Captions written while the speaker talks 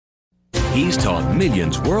He's taught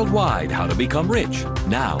millions worldwide how to become rich.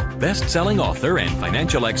 Now, best-selling author and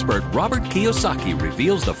financial expert Robert Kiyosaki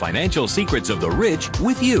reveals the financial secrets of the rich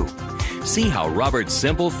with you. See how Robert's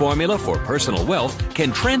simple formula for personal wealth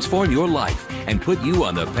can transform your life and put you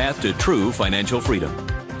on the path to true financial freedom.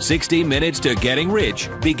 60 Minutes to Getting Rich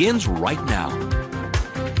begins right now.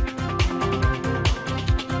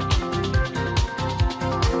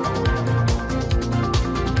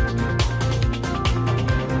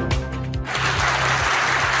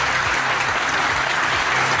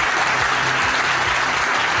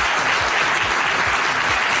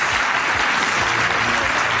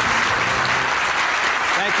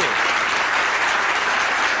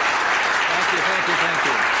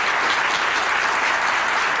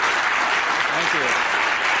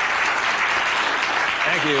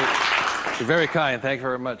 You're very kind. Thank you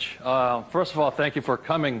very much. First of all, thank you for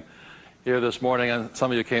coming here this morning. And some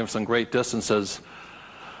of you came from some great distances.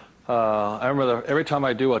 I remember every time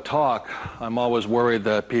I do a talk, I'm always worried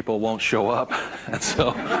that people won't show up. And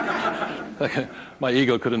so my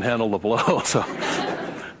ego couldn't handle the blow. So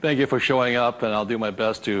thank you for showing up, and I'll do my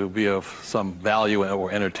best to be of some value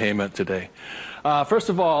or entertainment today. First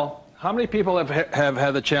of all, how many people have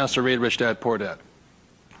had the chance to read Rich Dad, Poor Dad?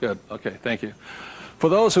 Good. Okay, thank you. For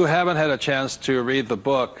those who haven't had a chance to read the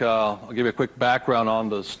book, I'll give you a quick background on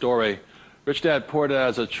the story. Rich Dad, Poor Dad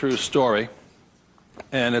is a true story,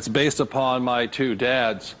 and it's based upon my two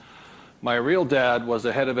dads. My real dad was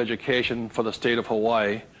the head of education for the state of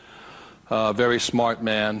Hawaii, a very smart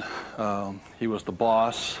man. He was the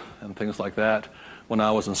boss and things like that when I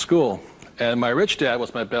was in school. And my rich dad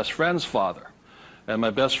was my best friend's father. And my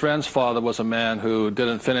best friend's father was a man who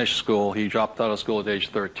didn't finish school. He dropped out of school at age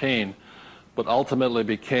 13. But ultimately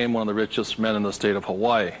became one of the richest men in the state of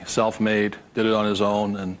Hawaii. Self-made, did it on his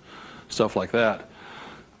own, and stuff like that.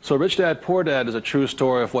 So Rich Dad, Poor Dad is a true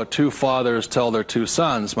story of what two fathers tell their two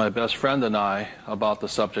sons, my best friend and I, about the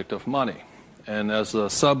subject of money. And as the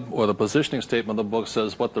the positioning statement of the book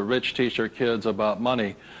says, what the rich teach their kids about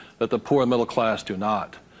money, that the poor and middle class do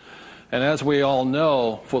not. And as we all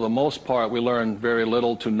know, for the most part, we learn very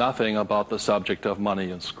little to nothing about the subject of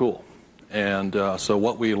money in school. And so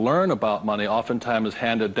what we learn about money oftentimes is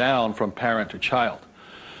handed down from parent to child.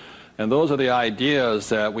 And those are the ideas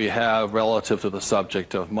that we have relative to the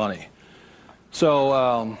subject of money.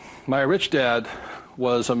 So my rich dad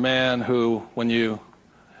was a man who,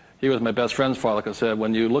 he was my best friend's father, like I said,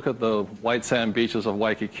 when you look at the white sand beaches of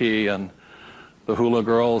Waikiki and the hula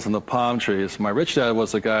girls and the palm trees, my rich dad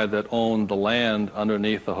was the guy that owned the land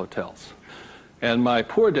underneath the hotels. And my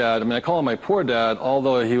poor dad, I call him my poor dad,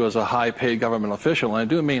 although he was a high-paid government official, and I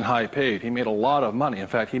do mean high-paid. He made a lot of money. In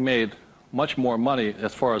fact, he made much more money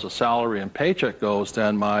as far as a salary and paycheck goes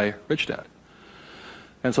than my rich dad.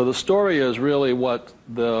 And so the story is really what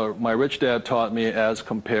my rich dad taught me as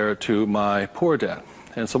compared to my poor dad.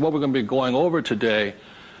 And so what we're going to be going over today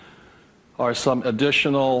are some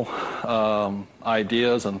additional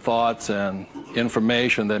ideas and thoughts and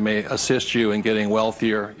information that may assist you in getting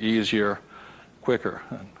wealthier, easier, quicker.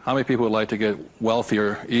 How many people would like to get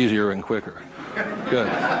wealthier, easier, and quicker? Good.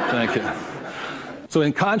 Thank you. So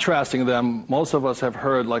in contrasting them, most of us have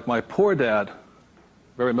heard, like my poor dad,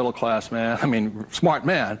 very middle-class man, smart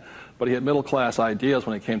man, but he had middle-class ideas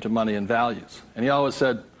when it came to money and values. And he always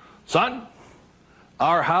said, son,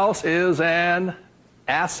 our house is an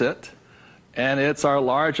asset, and it's our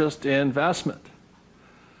largest investment.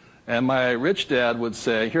 And my rich dad would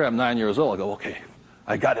say, here I'm 9 years old, I go, okay,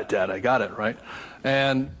 I got it, Dad, I got it, right?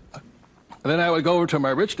 And then I would go over to my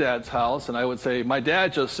rich dad's house, and I would say, my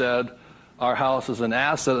dad just said, our house is an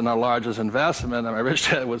asset and our largest investment. And my rich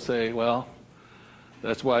dad would say, well,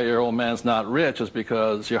 that's why your old man's not rich, is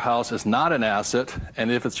because your house is not an asset,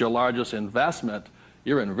 and if it's your largest investment,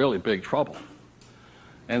 you're in really big trouble.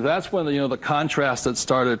 And that's when the contrast that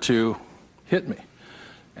started to hit me.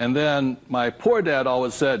 And then my poor dad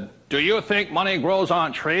always said, do you think money grows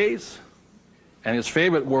on trees? And his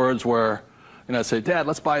favorite words were, I'd say, Dad,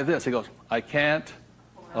 let's buy this. He goes, I can't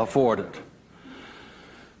afford it.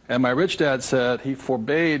 And my rich dad said he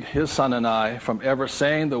forbade his son and I from ever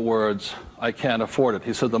saying the words, I can't afford it.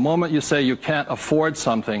 He said, the moment you say you can't afford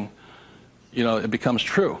something, it becomes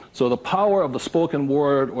true. So the power of the spoken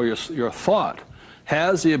word or your thought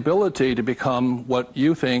has the ability to become what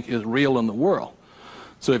you think is real in the world.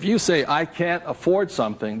 So if you say, I can't afford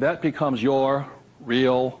something, that becomes your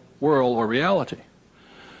real world or reality.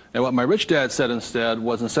 And what my rich dad said instead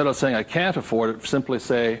was, instead of saying I can't afford it, simply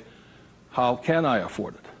say, how can I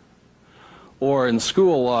afford it? Or in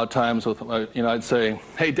school a lot of times, I'd say,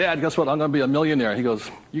 hey Dad, guess what, I'm going to be a millionaire. He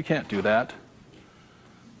goes, you can't do that.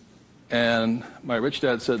 And my rich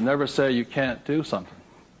dad said, never say you can't do something.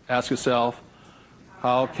 Ask yourself,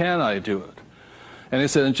 how can I do it? And he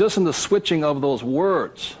said, and just in the switching of those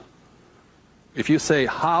words, if you say,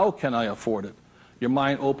 how can I afford it, your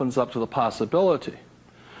mind opens up to the possibility.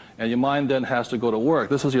 And your mind then has to go to work.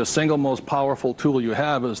 This is your single most powerful tool you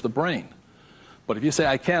have is the brain. But if you say,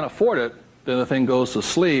 I can't afford it, then the thing goes to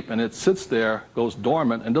sleep and it sits there, goes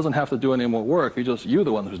dormant, and doesn't have to do any more work. You're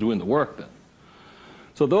the one who's doing the work then.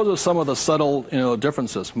 So those are some of the subtle,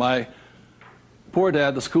 differences. My poor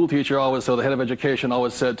dad, the school teacher, the head of education,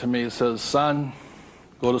 always said to me, he says, son,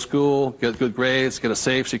 go to school, get good grades, get a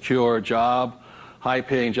safe, secure job,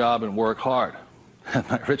 high-paying job, and work hard. And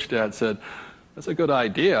my rich dad said, that's a good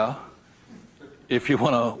idea if you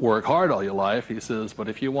want to work hard all your life. He says, but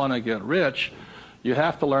if you want to get rich, you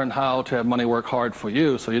have to learn how to have money work hard for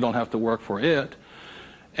you so you don't have to work for it.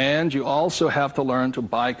 And you also have to learn to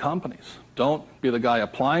buy companies. Don't be the guy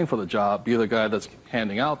applying for the job, be the guy that's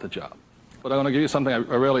handing out the job. But I want to give you something I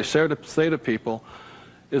rarely say to people,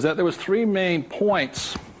 is that there was 3 main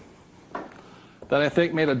points that I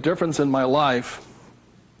think made a difference in my life.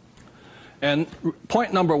 And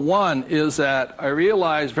point number 1 is that I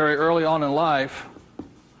realized very early on in life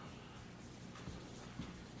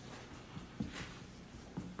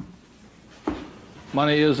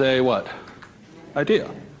money is a what? Idea.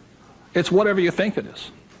 It's whatever you think it is.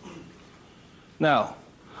 Now,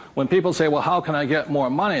 when people say, well, how can I get more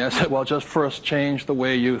money? I said, well, just first change the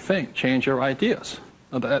way you think. Change your ideas.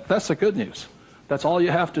 That's the good news. That's all you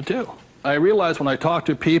have to do. I realize when I talk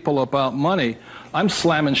to people about money, I'm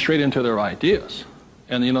slamming straight into their ideas.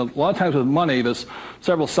 And, a lot of times with money, there's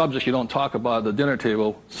several subjects you don't talk about at the dinner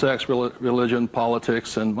table: sex, religion,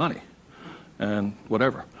 politics, and money, and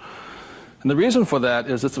whatever. And the reason for that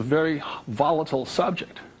is it's a very volatile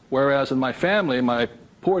subject. Whereas in my family, my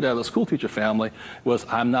poor dad, the school teacher family, was,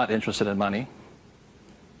 I'm not interested in money.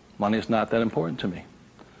 Money is not that important to me.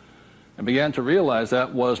 I began to realize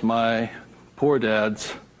that was my poor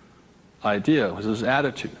dad's idea, it was his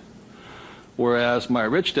attitude. Whereas my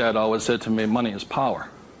rich dad always said to me, money is power.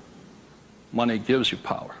 Money gives you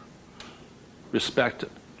power. Respect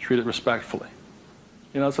it. Treat it respectfully.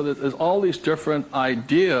 So there's all these different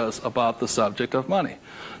ideas about the subject of money.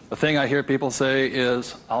 The thing I hear people say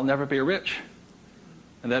is, I'll never be rich.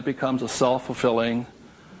 And that becomes a self-fulfilling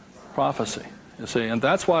prophecy, you see. And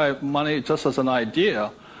that's why money, just as an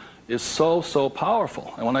idea, is so, so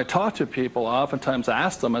powerful. And when I talk to people, I oftentimes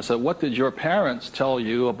ask them, I said, what did your parents tell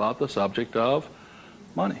you about the subject of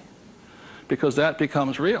money? Because that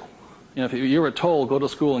becomes real. If you were told, go to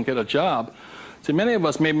school and get a job, see, many of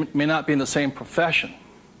us may not be in the same profession,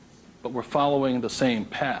 but we're following the same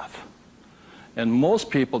path. And most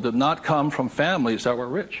people did not come from families that were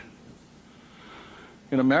rich.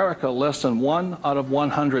 In America, less than 1 out of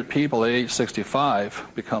 100 people at age 65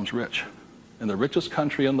 becomes rich. In the richest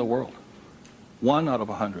country in the world. 1 out of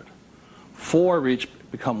 100. 4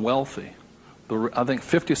 become wealthy. I think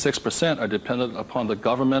 56% are dependent upon the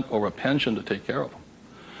government or a pension to take care of them.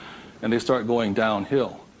 And they start going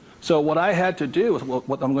downhill. So what I had to do,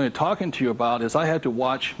 what I'm going to be talking to you about, is I had to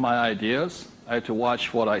watch my ideas, I had to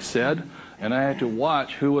watch what I said, and I had to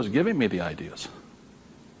watch who was giving me the ideas.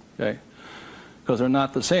 Okay? Because they're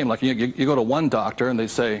not the same. Like you go to one doctor and they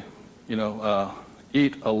say,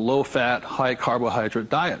 eat a low-fat, high-carbohydrate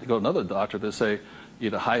diet. You go to another doctor, they say,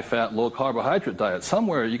 eat a high-fat, low-carbohydrate diet.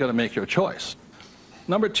 Somewhere you got to make your choice.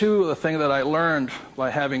 Number 2, the thing that I learned by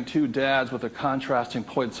having 2 dads with their contrasting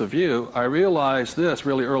points of view, I realized this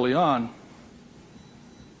really early on.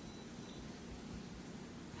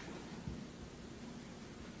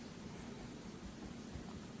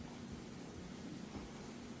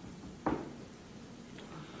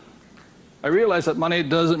 I realized that money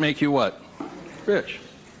doesn't make you what? Rich.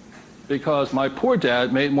 Because my poor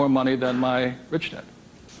dad made more money than my rich dad.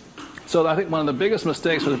 So I think one of the biggest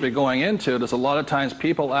mistakes we've been going into is a lot of times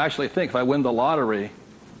people actually think if I win the lottery,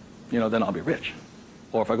 then I'll be rich.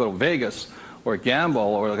 Or if I go to Vegas or gamble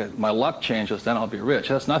or my luck changes, then I'll be rich.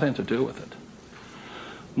 It has nothing to do with it.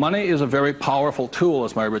 Money is a very powerful tool,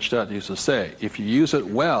 as my rich dad used to say. If you use it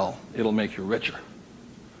well, it'll make you richer.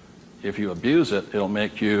 If you abuse it, it'll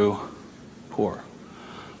make you poor.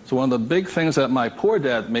 So one of the big things that my poor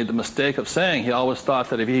dad made the mistake of saying, he always thought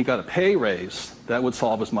that if he got a pay raise, that would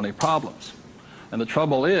solve his money problems. And the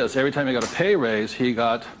trouble is, every time he got a pay raise, he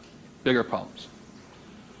got bigger problems.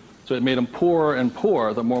 So it made him poorer and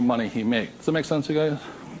poorer the more money he made. Does that make sense, you guys?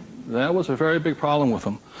 That was a very big problem with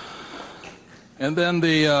him. And then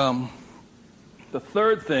the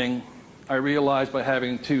third thing I realized by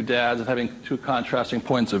having 2 dads and having 2 contrasting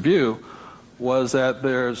points of view was that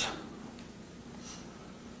there's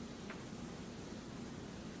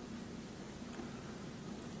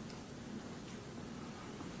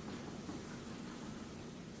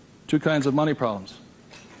two kinds of money problems.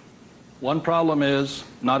 One problem is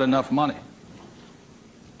not enough money.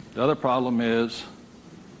 The other problem is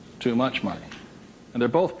too much money. And they're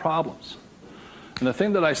both problems. And the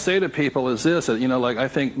thing that I say to people is this, that, like I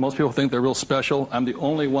think most people think they're real special. I'm the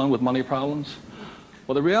only one with money problems.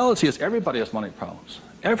 Well, the reality is everybody has money problems.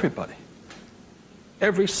 Everybody.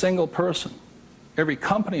 Every single person. Every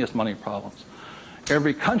company has money problems.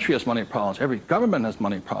 Every country has money problems. Every government has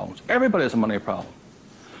money problems. Everybody has a money problem.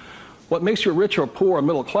 What makes you rich or poor or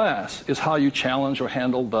middle class is how you challenge or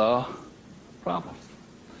handle the problem.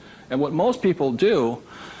 And what most people do,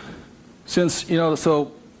 since,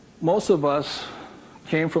 so most of us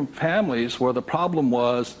came from families where the problem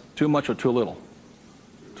was too much or too little.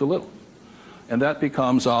 Too little. And that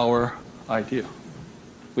becomes our idea.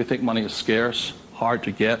 We think money is scarce, hard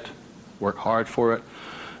to get, work hard for it.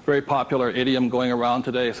 Very popular idiom going around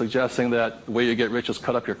today suggesting that the way you get rich is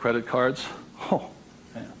cut up your credit cards. Oh,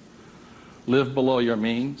 man. Live below your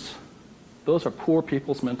means. Those are poor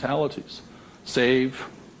people's mentalities. Save,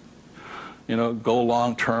 go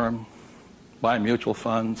long term, buy mutual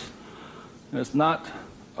funds. And it's not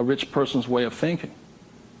a rich person's way of thinking.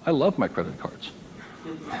 I love my credit cards.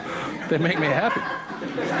 They make me happy.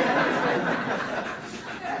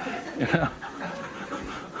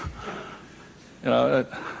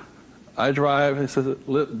 I drive, he says,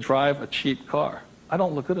 drive a cheap car. I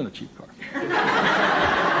don't look good in a cheap car.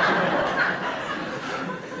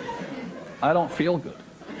 I don't feel good.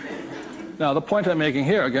 Now, the point I'm making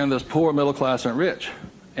here, again, there's poor, middle class, and rich.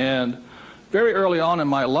 And very early on in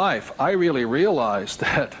my life, I really realized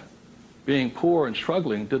that being poor and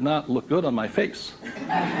struggling did not look good on my face.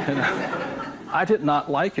 I did not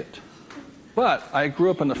like it. But I grew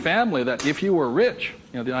up in a family that if you were rich,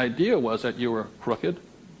 the idea was that you were crooked,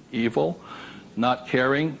 evil, not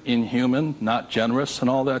caring, inhuman, not generous, and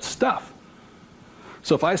all that stuff.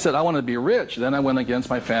 So if I said I want to be rich, then I went against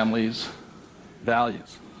my family's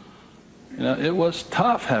values. It was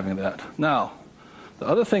tough having that. Now, the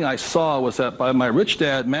other thing I saw was that by my rich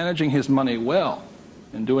dad managing his money well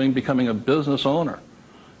and becoming a business owner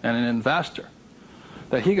and an investor,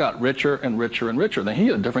 that he got richer and richer and richer. Then he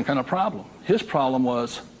had a different kind of problem. His problem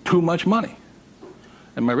was too much money.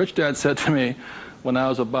 And my rich dad said to me when I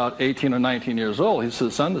was about 18 or 19 years old, he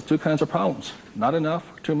said, son, there's two kinds of problems. Not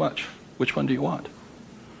enough or too much. Which one do you want?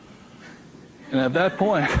 And at that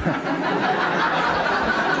point,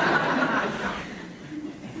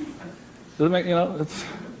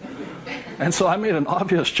 and so I made an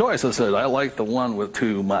obvious choice. I said, I like the one with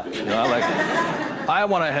too much. I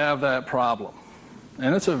want to have that problem.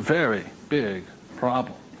 And it's a very big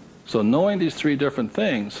problem. So knowing these three different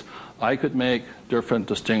things, I could make different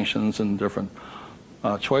distinctions and different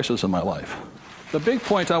choices in my life. The big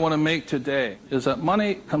point I want to make today is that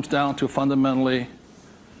money comes down to fundamentally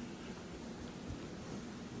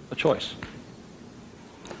a choice.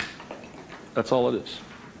 That's all it is.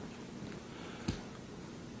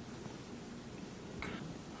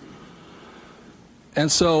 And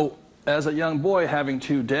so, as a young boy having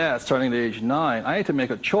two dads starting at age 9, I had to make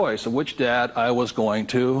a choice of which dad I was going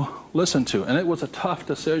to listen to. And it was a tough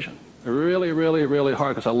decision. Really, really, really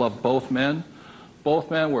hard because I love both men. Both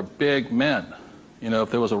men were big men.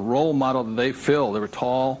 If there was a role model that they filled, they were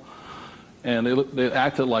tall, and they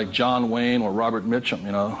acted like John Wayne or Robert Mitchum,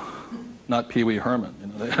 not Pee Wee Herman.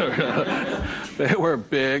 They were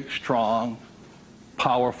big, strong,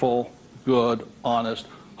 powerful, good, honest,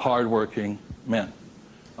 hardworking men.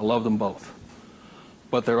 I love them both.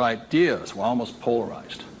 But their ideas were almost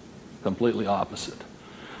polarized, completely opposite.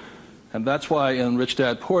 And that's why in Rich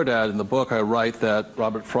Dad, Poor Dad, in the book, I write that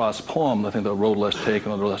Robert Frost's poem, I think The Road Less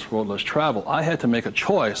Taken or The Road Less Traveled, I had to make a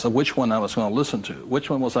choice of which one I was going to listen to. Which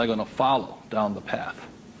one was I going to follow down the path?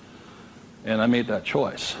 And I made that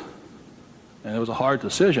choice. And it was a hard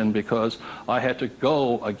decision because I had to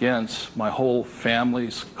go against my whole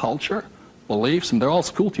family's culture, beliefs, and they're all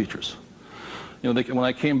school teachers. When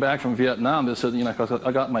I came back from Vietnam, they said,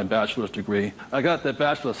 I got my bachelor's degree. I got that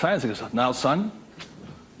Bachelor of Science. They said, now, son,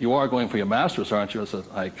 you are going for your master's, aren't you? I said,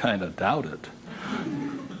 I kind of doubt it.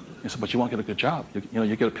 He said, but you won't get a good job.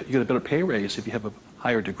 You get a better pay raise if you have a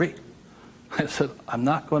higher degree. I said, I'm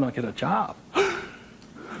not going to get a job.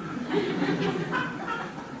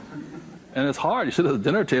 And it's hard. You sit at the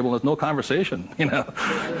dinner table and there's no conversation,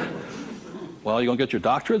 Well, you going to get your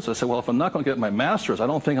doctorates? I said, well, if I'm not going to get my master's, I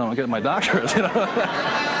don't think I'm going to get my doctorates.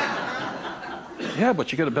 Yeah,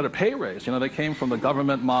 but you get a better pay raise. They came from the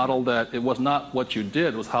government model that it was not what you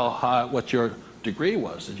did, it was how high, what your degree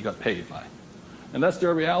was that you got paid by. And that's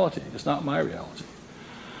their reality. It's not my reality.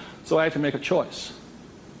 So I had to make a choice.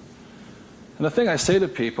 And the thing I say to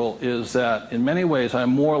people is that in many ways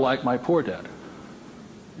I'm more like my poor dad.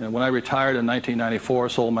 You know, when I retired in 1994,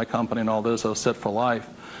 sold my company and all this, I was set for life.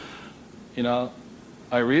 You know,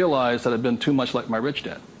 I realized that I'd been too much like my rich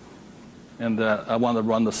dad, and that I wanted to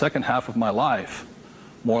run the second half of my life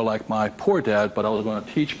more like my poor dad, but I was going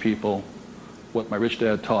to teach people what my rich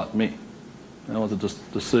dad taught me. And that was a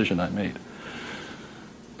decision I made.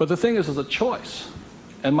 But the thing is, it's a choice.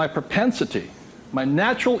 And my propensity, my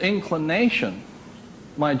natural inclination,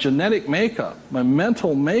 my genetic makeup, my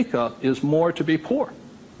mental makeup is more to be poor.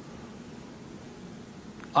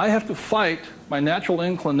 I have to fight my natural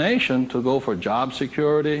inclination to go for job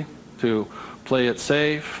security, to play it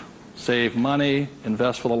safe, save money,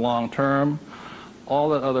 invest for the long term, all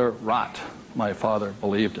that other rot my father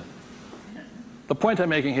believed in. The point I'm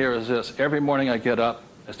making here is this: every morning I get up,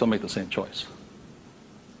 I still make the same choice.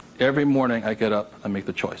 Every morning I get up, I make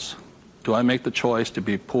the choice. Do I make the choice to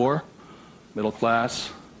be poor, middle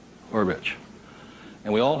class, or rich?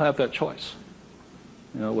 And we all have that choice.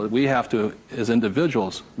 You know, we have to, as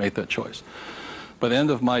individuals, make that choice. By the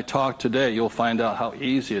end of my talk today, you'll find out how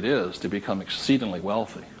easy it is to become exceedingly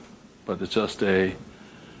wealthy. But it's just a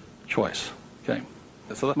choice. Okay?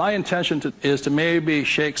 So my intention is to maybe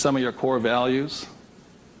shake some of your core values.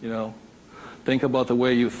 You know, think about the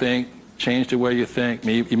way you think, change the way you think.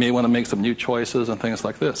 You may want to make some new choices and things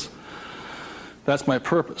like this. That's my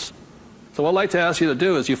purpose. So what I'd like to ask you to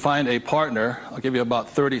do is you find a partner. I'll give you about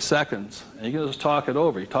 30 seconds, and you can just talk it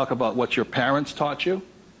over. You talk about what your parents taught you,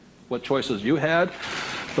 what choices you had,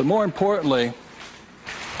 but more importantly,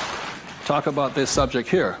 talk about this subject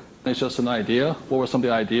here. It's just an idea. What were some of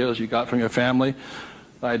the ideas you got from your family?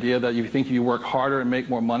 The idea that you think you work harder and make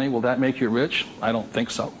more money, will that make you rich? I don't think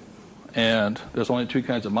so. And there's only two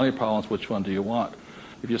kinds of money problems. Which one do you want?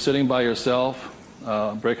 If you're sitting by yourself,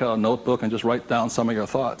 break out a notebook and just write down some of your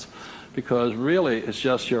thoughts. Because really, it's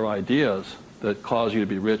just your ideas that cause you to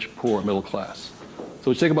be rich, poor, middle class.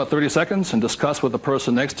 So we take about 30 seconds and discuss with the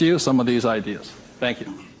person next to you some of these ideas. Thank you.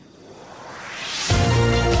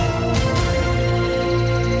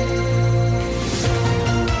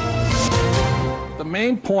 The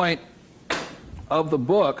main point of the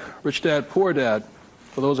book, Rich Dad, Poor Dad,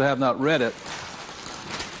 for those who have not read it,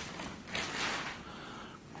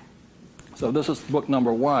 so this is book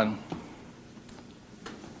number 1.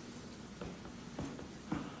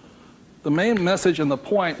 The main message and the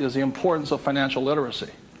point is the importance of financial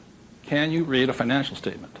literacy. Can you read a financial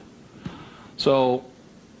statement? So,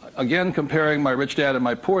 again, comparing my rich dad and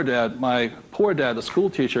my poor dad, the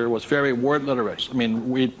school teacher, was very word literate. I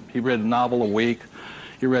mean, he read a novel a week.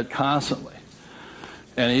 He read constantly.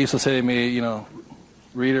 And he used to say to me, you know,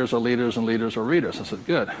 readers are leaders and leaders are readers. I said,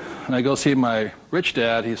 good. And I go see my rich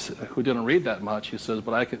dad, who didn't read that much. He says,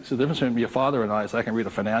 but the difference between your father and I is I can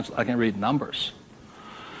read numbers.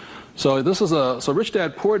 So so Rich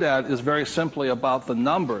Dad, Poor Dad is very simply about the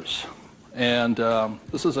numbers. And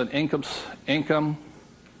this is an income,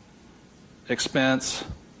 expense,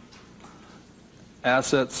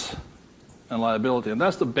 assets, and liability. And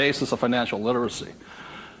that's the basis of financial literacy,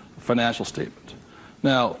 a financial statement.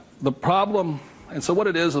 Now, the problem, and so what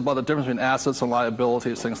it is about the difference between assets and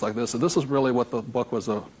liabilities, things like this, and this is really what the book was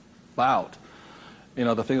about. You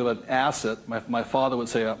know, the thing about an asset, my father would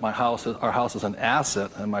say our house is an asset,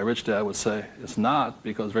 and my rich dad would say it's not,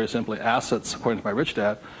 because very simply assets, according to my rich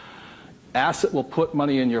dad, asset will put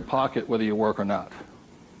money in your pocket whether you work or not.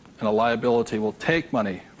 And a liability will take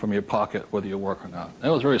money from your pocket whether you work or not. That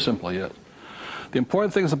was very simply it. The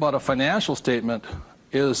important things about a financial statement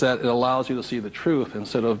is that it allows you to see the truth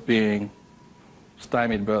instead of being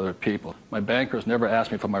stymied by other people. My bankers never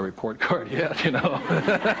asked me for my report card yet, you know.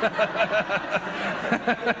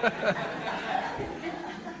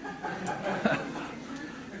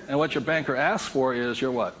 And what your banker asks for is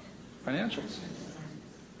your what? Financials.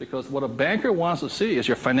 Because what a banker wants to see is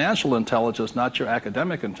your financial intelligence, not your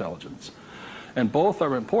academic intelligence. And both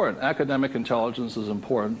are important. Academic intelligence is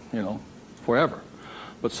important, you know, forever.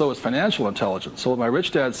 But so is financial intelligence. So what my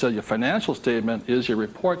rich dad said, your financial statement is your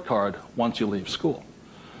report card once you leave school.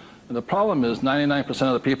 And the problem is 99%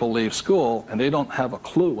 of the people leave school and they don't have a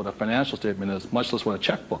clue what a financial statement is, much less what a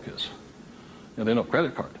checkbook is. You know, they know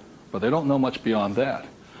credit card, but they don't know much beyond that.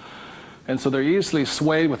 And so they're easily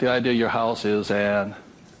swayed with the idea your house is an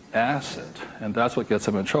asset. And that's what gets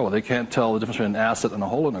them in trouble. They can't tell the difference between an asset and a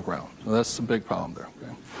hole in the ground. So that's a big problem there.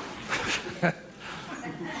 Okay?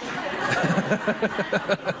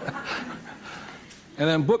 And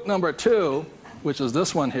then book number 2, which is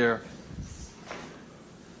this one here,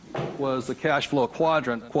 was the cash flow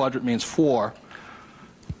quadrant. Quadrant means 4.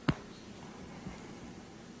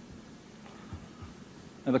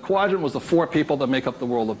 And the quadrant was the 4 people that make up the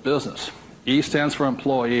world of business. E stands for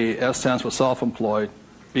employee, S stands for self-employed,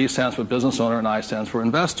 B stands for business owner, and I stands for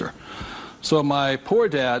investor. So my poor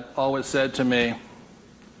dad always said to me,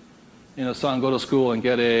 son, go to school and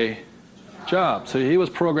get a job. So he was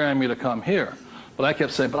programming me to come here. But I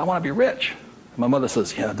kept saying, but I want to be rich. And my mother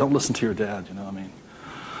says, yeah, don't listen to your dad,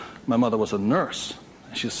 My mother was a nurse.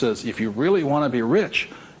 And she says, if you really want to be rich,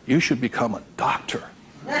 you should become a doctor.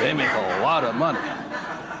 They make a lot of money.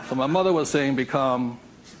 So my mother was saying become,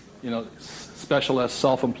 specialist,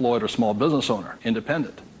 self-employed, or small business owner,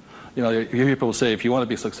 independent. You hear people say, if you want to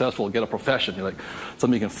be successful, get a profession.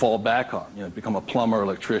 Something you can fall back on. Become a plumber,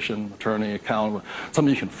 electrician, attorney, accountant,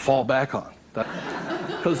 something you can fall back on.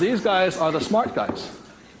 Because these guys are the smart guys.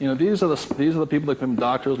 These are the people that become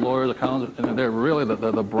doctors, lawyers, accountants, and they're really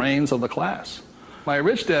the brains of the class. My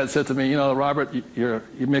rich dad said to me, Robert, you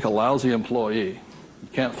make a lousy employee. You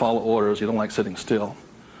can't follow orders. You don't like sitting still.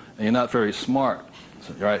 And you're not very smart. I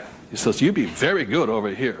said, right. He says, you'd be very good over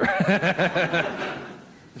here.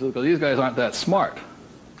 He says, because these guys aren't that smart.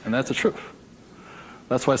 And that's the truth.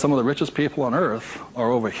 That's why some of the richest people on earth are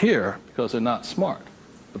over here, because they're not smart.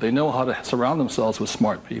 But they know how to surround themselves with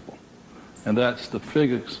smart people. And that's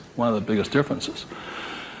one of the biggest differences.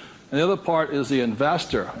 And the other part is the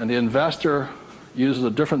investor. And the investor uses a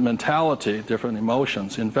different mentality, different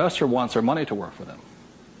emotions. The investor wants their money to work for them.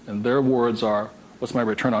 And their words are, what's my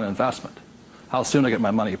return on investment? How soon do I get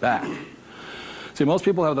my money back? See, most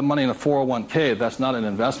people have the money in a 401k. That's not an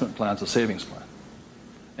investment plan, it's a savings plan.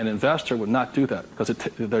 An investor would not do that because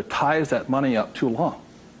it ties that money up too long.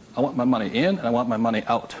 I want my money in and I want my money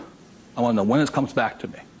out. I want to know when it comes back to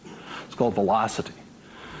me. It's called velocity.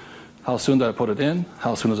 How soon do I put it in?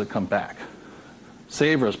 How soon does it come back?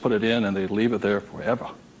 Savers put it in and they leave it there forever.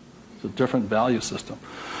 It's a different value system.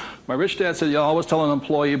 My rich dad said, you always tell an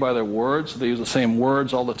employee by their words. They use the same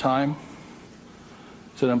words all the time.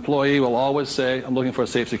 He said, an employee will always say, I'm looking for a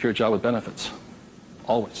safe, secure job with benefits.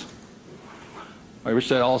 Always. My rich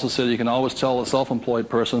dad also said you can always tell a self-employed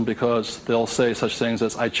person because they'll say such things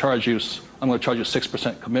as, I'm going to charge you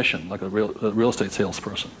 6% commission, like a real estate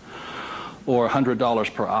salesperson, or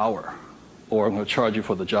 $100 per hour, or I'm going to charge you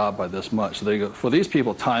for the job by this much. So they go, for these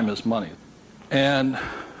people, time is money. And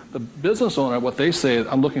the business owner, what they say,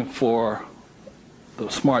 I'm looking for the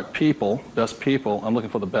smart people, best people, I'm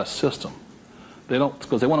looking for the best system. They don't,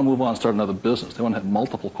 because they want to move on and start another business. They want to have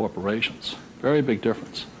multiple corporations. Very big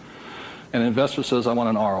difference. And an investor says, I want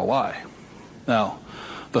an ROI. Now,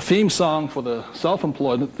 the theme song for the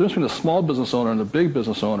self-employed, the difference between the small business owner and the big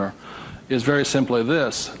business owner is very simply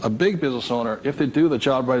this. A big business owner, if they do the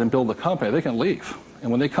job right and build the company, they can leave.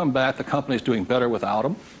 And when they come back, the company's doing better without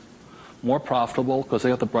them, more profitable because they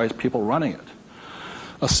have the right people running it.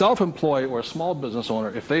 A self-employed or a small business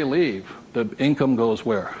owner, if they leave, the income goes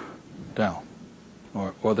where? Down.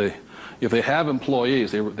 Or if they have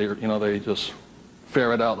employees, they just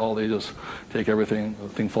ferret out they just take everything, the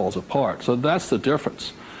thing falls apart. So that's the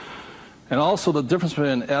difference. And also the difference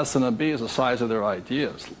between an S and a B is the size of their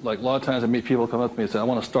ideas. Like a lot of times I meet people come up to me and say, I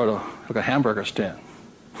want to start a hamburger stand.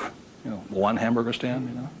 One hamburger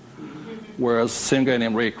stand, Whereas the same guy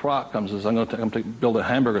named Ray Kroc comes and says, I'm going to build a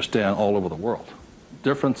hamburger stand all over the world.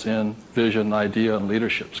 Difference in vision, idea, and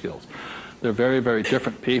leadership skills. They're very, very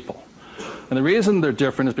different people. And the reason they're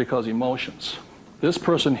different is because emotions. This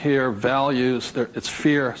person here values, it's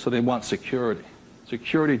fear, so they want security.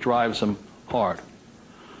 Security drives them hard.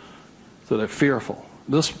 So they're fearful.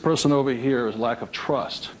 This person over here is lack of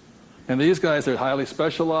trust. And these guys, they're highly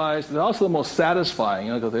specialized. They're also the most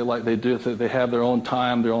satisfying, because they have their own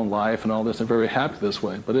time, their own life, and all this. They're very happy this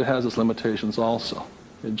way, but it has its limitations also.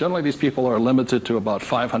 And generally, these people are limited to about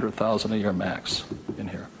 $500,000 a year max in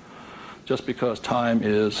here, just because time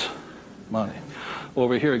is money.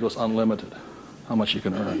 Over here, it goes unlimited, how much you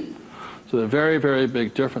can earn. So there are very, very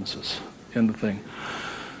big differences in the thing.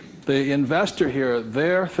 The investor here,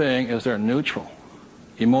 their thing is they're neutral,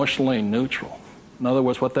 emotionally neutral. In other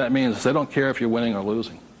words, what that means is they don't care if you're winning or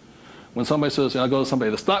losing. When somebody says, I go to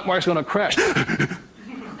somebody, the stock market's going to crash. The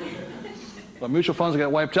mutual funds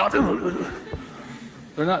get wiped out.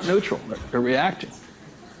 They're not neutral. They're reacting.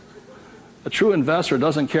 A true investor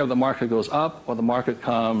doesn't care if the market goes up or the market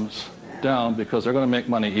comes down because they're going to make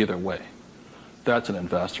money either way. That's an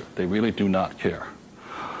investor. They really do not care.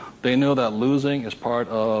 They know that losing is part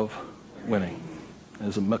of winning.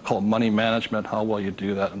 It's called money management, how well you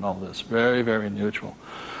do that and all this. Very, very neutral.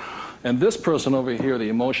 And this person over here, the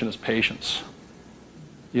emotion is patience.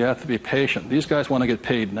 You have to be patient. These guys want to get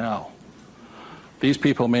paid now. These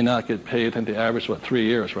people may not get paid, I think the average is 3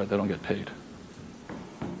 years, right? They don't get paid.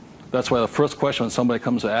 That's why the first question when somebody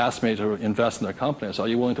comes to ask me to invest in their company is, are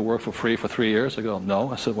you willing to work for free for 3 years? I go, no.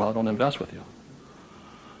 I said, well, I don't invest with you.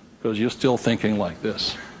 Because you're still thinking like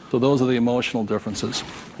this. So those are the emotional differences.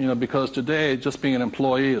 Because today, just being an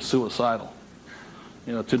employee is suicidal.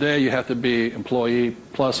 Today you have to be employee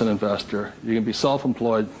plus an investor. You can be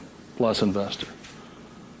self-employed plus investor.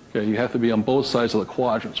 Okay, you have to be on both sides of the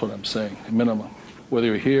quadrant, is what I'm saying, minimum. Whether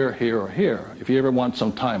you're here, here, or here. If you ever want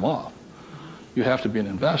some time off, you have to be an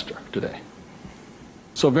investor today.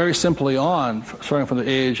 So very simply on, starting from the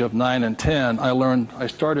age of 9 and 10, I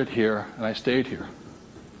started here and I stayed here.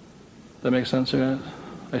 That makes sense, guys?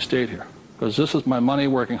 I stayed here. Because this is my money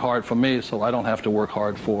working hard for me, so I don't have to work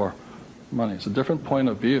hard for money. It's a different point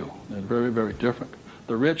of view. They're very, very different.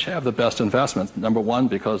 The rich have the best investments, number one,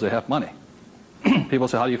 because they have money. People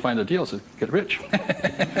say, how do you find a deal? I say, get rich.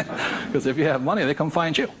 Because if you have money, they come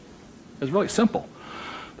find you. It's really simple.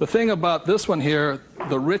 The thing about this one here,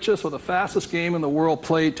 the richest or the fastest game in the world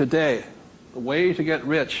played today, the way to get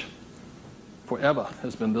rich forever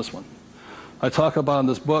has been this one. I talk about in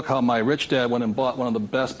this book how my rich dad went and bought one of the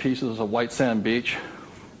best pieces of white sand beach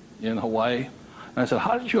in Hawaii. And I said,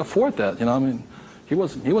 how did you afford that? He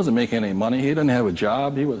wasn't making any money. He didn't have a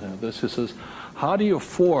job. He wasn't this. He says, how do you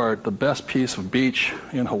afford the best piece of beach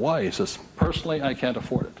in Hawaii? He says, personally, I can't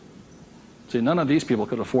afford it. See, none of these people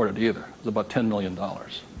could afford it either. It was about $10 million.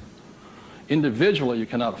 Individually, you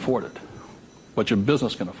cannot afford it, but your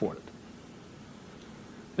business can afford it.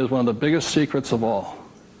 It's one of the biggest secrets of all.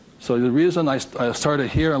 So the reason I started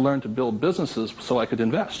here and learned to build businesses so I could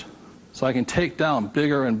invest. So I can take down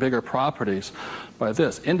bigger and bigger properties by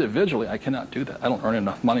this. Individually, I cannot do that. I don't earn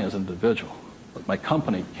enough money as an individual, but my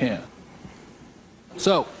company can.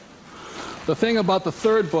 So the thing about the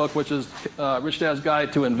third book, which is Rich Dad's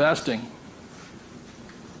Guide to Investing,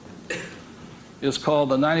 is called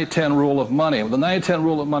the 90-10 rule of money. The 90-10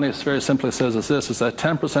 rule of money very simply says is that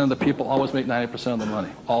 10% of the people always make 90% of the money,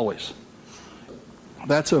 always.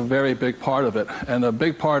 That's a very big part of it. And a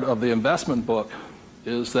big part of the investment book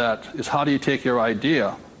is how do you take your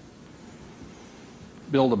idea,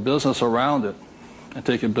 build a business around it, and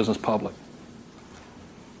take your business public.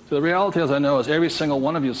 So the reality, as I know, is every single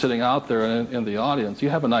one of you sitting out there in the audience, you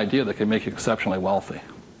have an idea that can make you exceptionally wealthy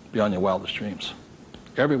beyond your wildest dreams.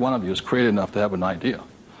 Every one of you is creative enough to have an idea.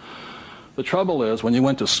 The trouble is, when you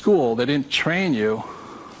went to school, they didn't train you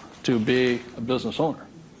to be a business owner.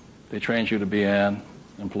 They trained you to be an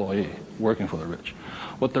employee, working for the rich.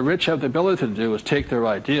 What the rich have the ability to do is take their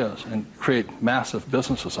ideas and create massive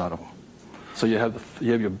businesses out of them. So you have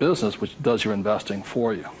your business, which does your investing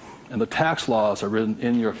for you. And the tax laws are written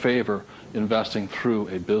in your favor, investing through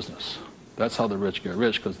a business. That's how the rich get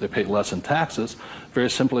rich, because they pay less in taxes, very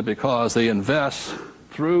simply because they invest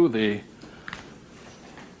through the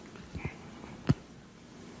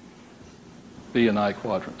B and I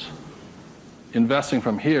quadrants. Investing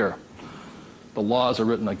from here, the laws are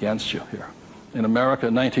written against you here. In America,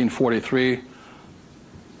 1943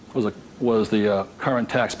 was the Current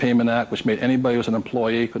Tax Payment Act, which made anybody who was an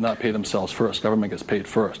employee could not pay themselves first. Government gets paid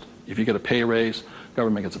first. If you get a pay raise,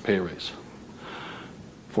 government gets a pay raise.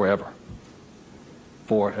 Forever.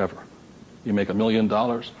 Forever. You make $1 million,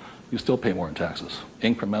 you still pay more in taxes,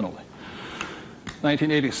 incrementally.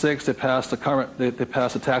 1986, they passed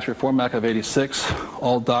the Tax Reform Act of '86.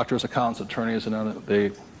 All doctors, accountants, attorneys, and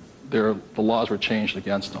the laws were changed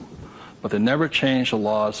against them. But they never changed the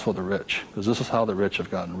laws for the rich, because this is how the rich have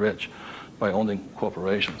gotten rich, by owning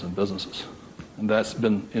corporations and businesses. And that's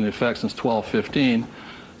been in effect since 1215,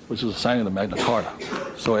 which is the signing of the Magna Carta.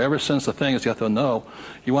 So ever since the thing is, you have to know,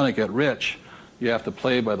 you want to get rich, you have to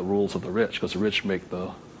play by the rules of the rich, because the rich make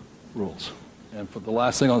the rules. And for the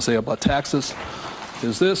last thing I want to say about taxes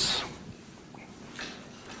is this.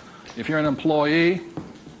 If you're an employee,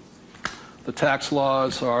 the tax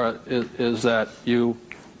laws is that your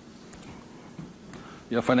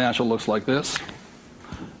financial looks like this.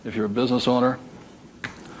 If you're a business owner,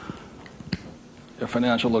 your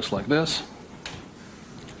financial looks like this.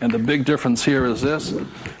 And the big difference here is this,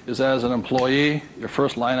 is as an employee, your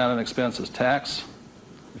first line item expense is tax.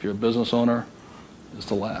 If you're a business owner, it's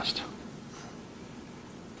the last.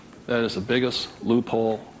 That is the biggest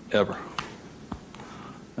loophole ever.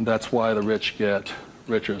 And that's why the rich get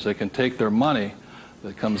richer. They can take their money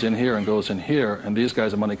that comes in here and goes in here, and these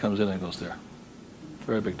guys, the money comes in and goes there.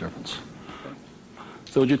 Very big difference.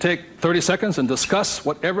 So would you take 30 seconds and discuss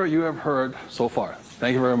whatever you have heard so far?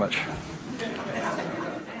 Thank you very much.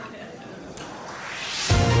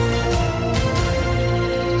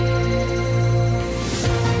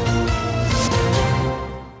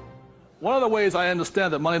 One of of the ways I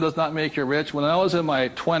understand that money does not make you rich, when I was in my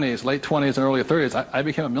 20s, late 20s and early 30s, I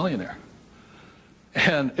became a millionaire.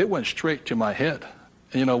 And it went straight to my head.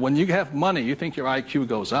 And, you know, when you have money, you think your IQ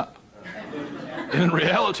goes up. And in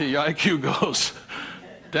reality, your IQ goes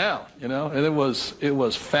down, you know. And it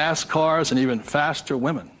was fast cars and even faster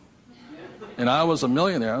women. And I was a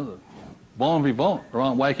millionaire. I was a bon vivant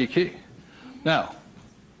around Waikiki. Now,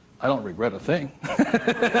 I don't regret a thing.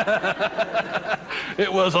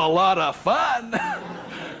 It was a lot of fun.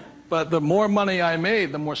 But the more money I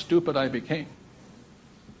made, the more stupid I became.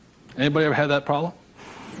 Anybody ever had that problem?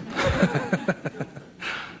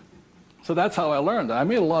 So that's how I learned. I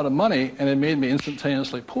made a lot of money, and it made me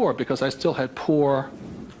instantaneously poor because I still had poor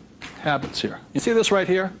habits here. You see this right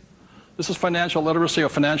here? This is financial literacy or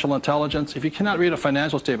financial intelligence. If you cannot read a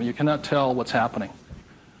financial statement, you cannot tell what's happening.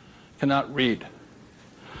 You cannot read.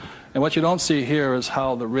 And what you don't see here is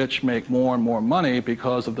how the rich make more and more money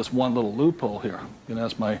because of this one little loophole here. You know,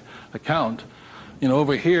 that's my account. You know,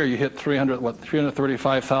 over here you hit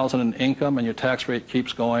 335,000 in income, and your tax rate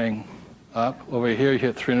keeps going up. Over here you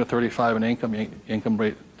hit 335 in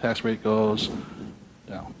income, tax rate goes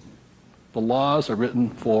down. The laws are written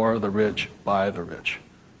for the rich by the rich.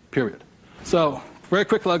 Period. So very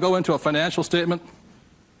quickly I'll go into a financial statement,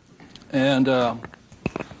 and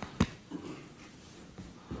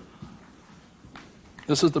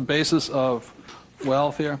this is the basis of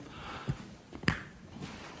wealth here.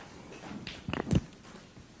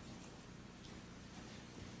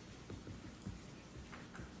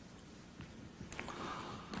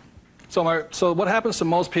 So what happens to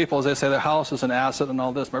most people is they say their house is an asset and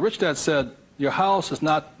all this. My rich dad said, your house is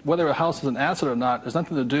not, whether a house is an asset or not, has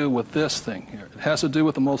nothing to do with this thing here. It has to do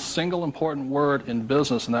with the most single important word in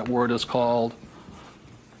business, and that word is called,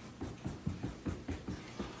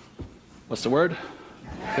 what's the word?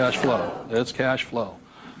 Cash flow. It's cash flow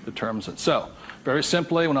determines it. So, very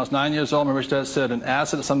simply, when I was 9 years old, my rich dad said an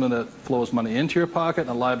asset is something that flows money into your pocket, and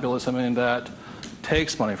a liability is something that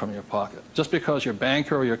takes money from your pocket. Just because your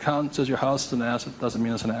banker or your accountant says your house is an asset doesn't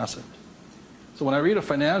mean it's an asset. So when I read a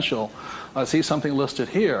financial, I see something listed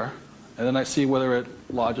here, and then I see whether it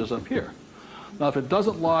lodges up here. Now, if it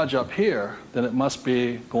doesn't lodge up here, then it must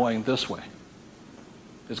be going this way.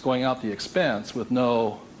 It's going out the expense with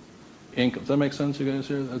no income. Does that make sense, you guys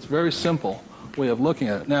here? That's a very simple way of looking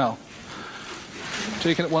at it. Now,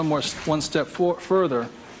 taking it one step further,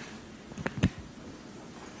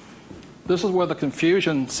 this is where the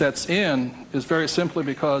confusion sets in, is very simply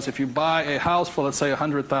because if you buy a house for, let's say,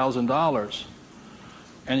 $100,000,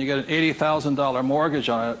 and you get an $80,000 mortgage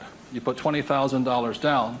on it, you put $20,000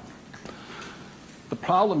 down, the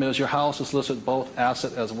problem is your house is listed both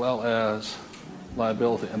asset as well as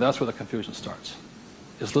liability, and that's where the confusion starts.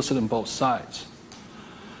 It's listed in both sides,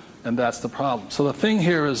 and that's the problem. So the thing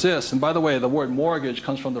here is this, and by the way, the word mortgage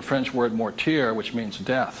comes from the French word mortir, which means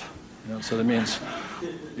death. You know, so that means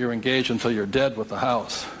you're engaged until you're dead with the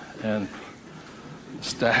house, and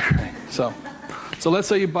staggering. So let's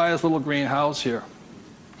say you buy this little green house here.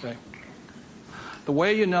 Okay. The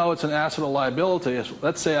way you know it's an asset or liability is,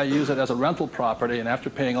 let's say I use it as a rental property, and after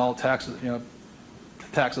paying all taxes, you know,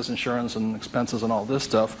 taxes, insurance, and expenses, and all this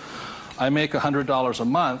stuff, I make $100 a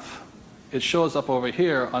month. It shows up over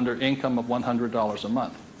here under income of $100 a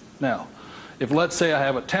month. Now, if let's say I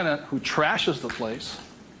have a tenant who trashes the place,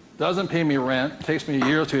 doesn't pay me rent, takes me a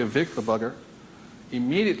year to evict the bugger,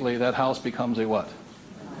 immediately that house becomes a what?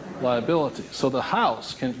 Liability. So the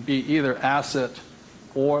house can be either asset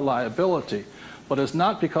or liability, but it's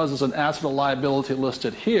not because it's an asset or liability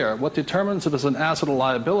listed here. What determines if it's an asset or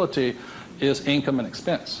liability is income and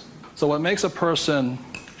expense. So what makes a person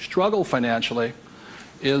struggle financially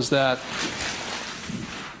is that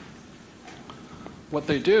what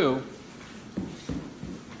they do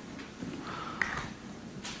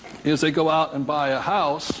is they go out and buy a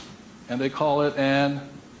house, and they call it an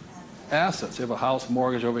asset. So you have a house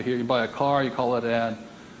mortgage over here. You buy a car, you call it an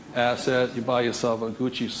asset. You buy yourself a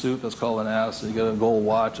Gucci suit, that's called an asset. You get a gold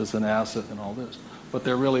watch, it's an asset, and all this. But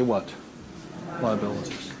they're really what?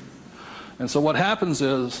 Liabilities. And so what happens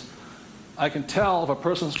is, I can tell if a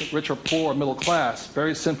person's rich or poor or middle class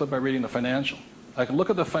very simply by reading the financial. I can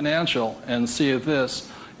look at the financial and see this.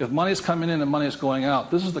 If money's coming in and money's going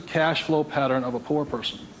out, this is the cash flow pattern of a poor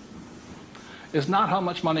person. It's not how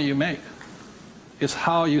much money you make. It's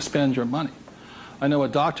how you spend your money. I know a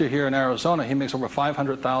doctor here in Arizona, he makes over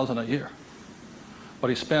 $500,000 a year. But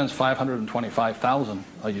he spends $525,000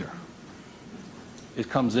 a year. It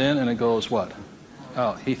comes in and it goes what?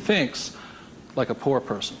 Out. He thinks like a poor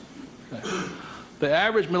person. Okay. The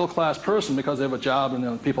average middle class person, because they have a job, and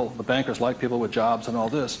the bankers like people with jobs and all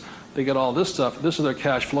this, they get all this stuff. This is their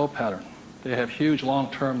cash flow pattern. They have huge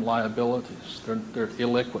long-term liabilities. They're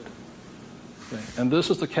illiquid. Okay? And this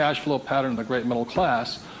is the cash flow pattern of the great middle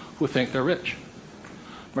class who think they're rich.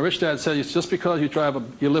 My rich dad said, just because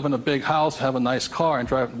you live in a big house, have a nice car, and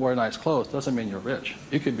wear nice clothes, doesn't mean you're rich.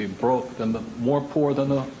 You could be broke, more poor than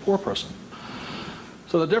the poor person.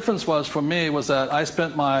 So the difference for me was that I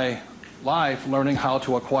spent my life learning how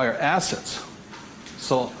to acquire assets,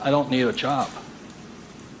 so I don't need a job.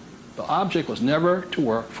 The object was never to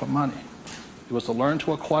work for money. It was to learn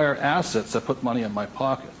to acquire assets that put money in my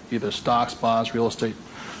pocket, either stocks, bonds, real estate,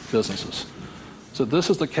 businesses. So this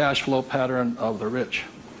is the cash flow pattern of the rich.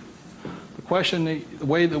 The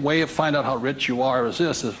way to find out how rich you are is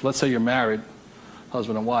this: let's say you're married,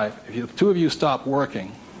 husband and wife. If the two of you stop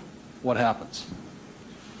working, what happens?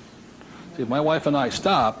 See, if my wife and I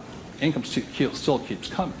stop, income still keeps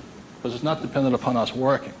coming, because it's not dependent upon us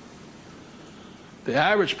working. The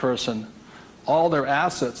average person, all their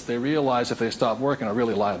assets, they realize if they stop working, are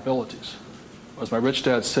really liabilities. As my rich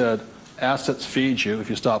dad said, assets feed you if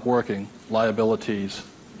you stop working, liabilities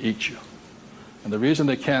eat you. And the reason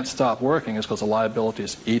they can't stop working is because the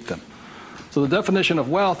liabilities eat them. So the definition of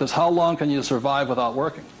wealth is how long can you survive without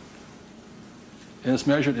working? And it's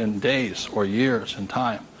measured in days or years in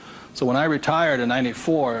time. So when I retired in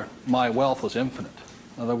 '94, my wealth was infinite.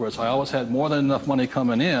 In other words, I always had more than enough money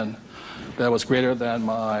coming in that was greater than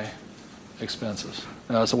my expenses.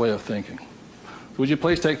 And that's a way of thinking. Would you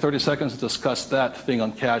please take 30 seconds to discuss that thing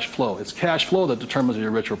on cash flow? It's cash flow that determines if you're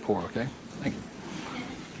rich or poor, okay? Thank you.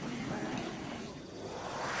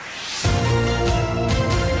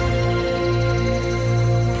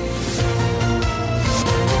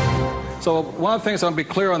 So one of the things I want to be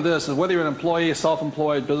clear on this is whether you're an employee,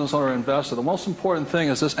 self-employed, business owner, or investor, the most important thing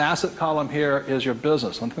is this asset column here is your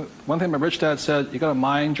business. One thing my rich dad said, you got to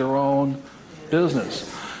mind your own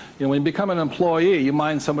business. You know, when you become an employee, you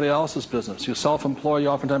mind somebody else's business. You're self-employed,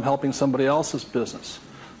 you're oftentimes helping somebody else's business.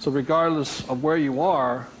 So regardless of where you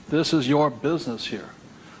are, this is your business here.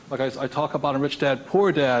 Like I talk about a rich dad,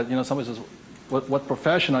 poor dad, you know, somebody says, what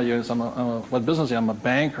profession are you? What business are you? I'm a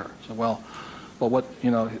banker. So, well, what,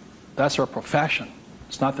 you know, that's their profession.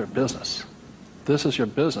 It's not their business. This is your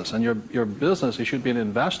business. And your business, you should be an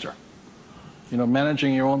investor. You know,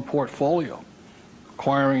 managing your own portfolio,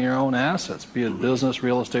 acquiring your own assets, be it business,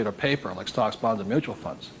 real estate, or paper, like stocks, bonds, and mutual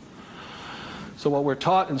funds. So what we're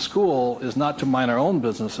taught in school is not to mind our own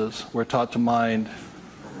businesses. We're taught to mind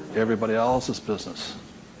everybody else's business.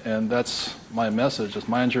 And that's my message, is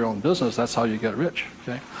mind your own business. That's how you get rich,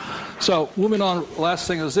 okay? So moving on, last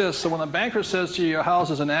thing is this. So when a banker says to you your house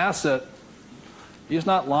is an asset, he's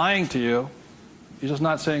not lying to you. He's just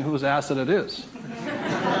not saying whose asset it is.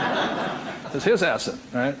 It's his asset,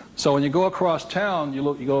 right? So when you go across town, you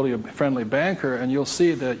go to your friendly banker, and you'll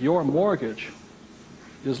see that your mortgage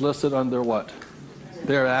is listed under what?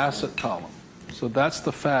 Their asset column. So that's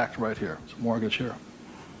the fact right here. It's a mortgage here.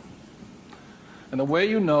 And the way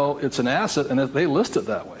you know it's an asset, and they list it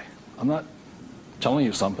that way. I'm not telling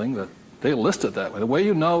you something, that they list it that way. The way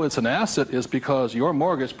you know it's an asset is because your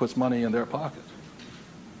mortgage puts money in their pocket.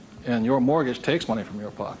 And your mortgage takes money from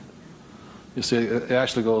your pocket. You see, it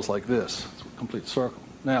actually goes like this. It's a complete circle.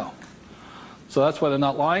 Now, so that's why they're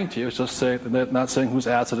not lying to you. It's just they're not saying whose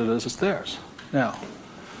asset it is, it's theirs. Now,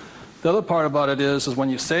 the other part about it is when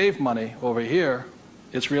you save money over here,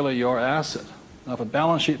 it's really your asset. Now, if a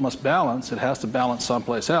balance sheet must balance, it has to balance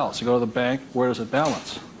someplace else. You go to the bank, where does it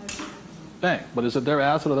balance? Bank. But is it their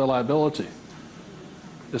asset or their liability?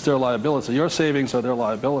 It's their liability. Your savings are their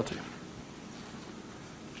liability.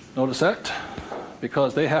 Notice that?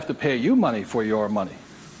 Because they have to pay you money for your money.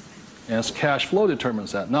 And it's cash flow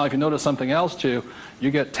determines that. Now, if you notice something else too, you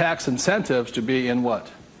get tax incentives to be in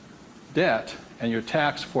what? Debt, and you're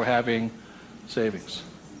taxed for having savings.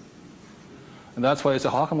 And that's why they say,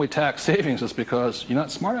 how can we tax savings? It's because you're not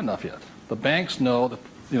smart enough yet. The banks know,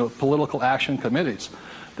 political action committees,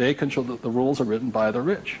 they control, the rules are written by the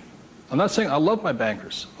rich. I'm not saying I love my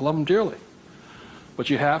bankers. I love them dearly. But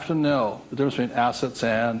you have to know the difference between assets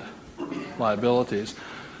and liabilities,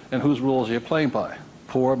 and whose rules are you playing by?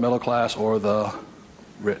 Poor, middle class, or the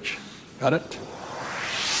rich? Got it?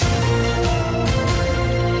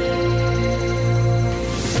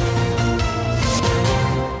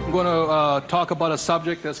 I'm going to talk about a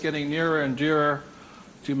subject that's getting nearer and dearer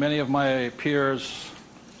to many of my peers'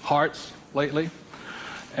 hearts lately.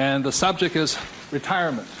 And the subject is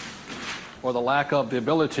retirement, or the lack of the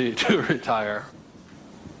ability to retire.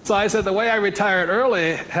 So I said the way I retired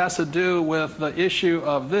early has to do with the issue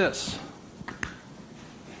of this.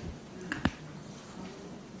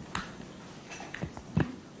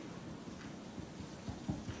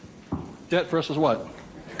 Debt versus what?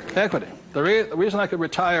 Equity. The reason I could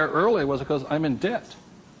retire early was because I'm in debt.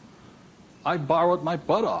 I borrowed my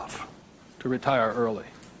butt off to retire early.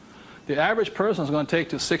 The average person is going to take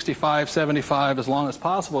to 65, 75 as long as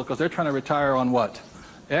possible because they're trying to retire on what?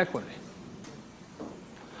 Equity.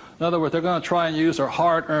 In other words, they're going to try and use their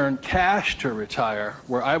hard-earned cash to retire,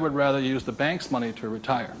 where I would rather use the bank's money to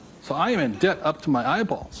retire. So I am in debt up to my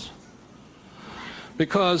eyeballs.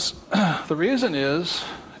 Because the reason is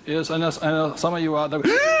I know some of you out there,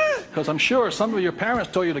 because I'm sure some of your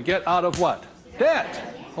parents told you to get out of what?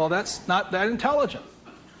 Debt. Well, that's not that intelligent.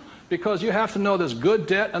 Because you have to know there's good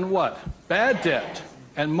debt and what? Bad debt.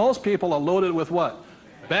 And most people are loaded with what?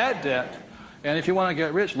 Bad debt. And if you want to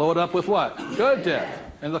get rich, load up with what? Good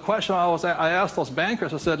debt. And the question I asked those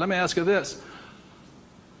bankers, I said, let me ask you this.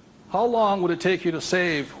 How long would it take you to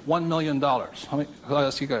save $1 million? I'll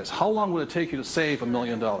ask you guys, how long would it take you to save $1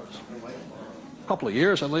 million? A couple of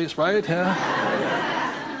years at least, right? Yeah.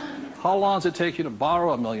 How long does it take you to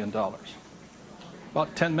borrow $1 million?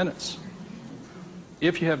 About 10 minutes.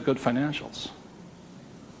 If you have good financials.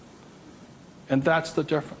 And that's the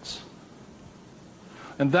difference.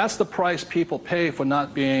 And that's the price people pay for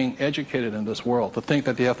not being educated in this world, to think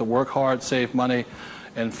that they have to work hard, save money,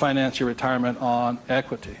 and finance your retirement on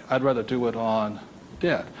equity. I'd rather do it on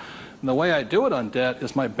debt. And the way I do it on debt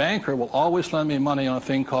is my banker will always lend me money on a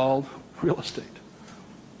thing called real estate.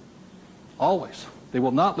 Always. They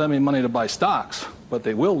will not lend me money to buy stocks, but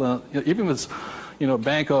they will lend, even if it's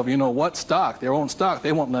bank of what stock, their own stock,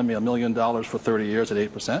 they won't lend me $1 million for 30 years at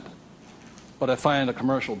 8%. But if I find a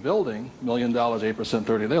commercial building, $1 million, 8%,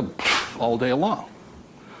 30, they'll all day long.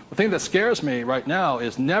 The thing that scares me right now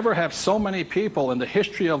is never have so many people in the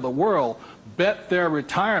history of the world bet their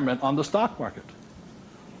retirement on the stock market.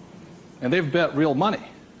 And they've bet real money.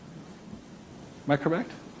 Am I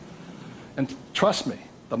correct? And trust me,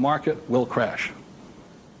 the market will crash.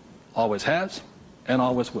 Always has and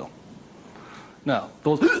always will. Now,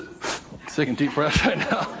 those taking deep breaths right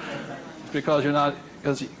now, it's because you're not,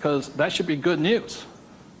 because that should be good news.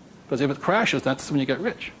 Because if it crashes, that's when you get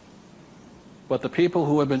rich. But the people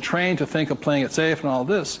who have been trained to think of playing it safe and all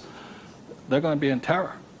this, they're going to be in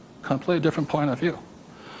terror. Completely different point of view.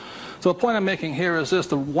 So the point I'm making here is this: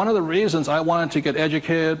 one of the reasons I wanted to get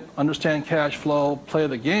educated, understand cash flow, play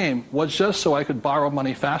the game, was just so I could borrow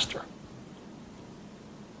money faster.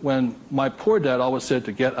 When my poor dad always said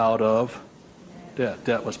to get out of debt.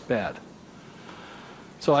 Debt was bad.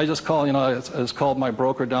 So I just called, I just called my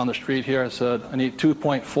broker down the street here. I said, I need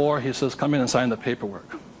 2.4. He says, come in and sign the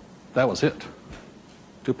paperwork. That was it.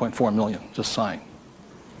 2.4 million, just sign.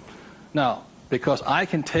 Now, because I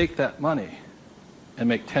can take that money and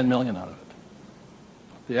make 10 million out of it.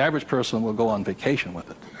 The average person will go on vacation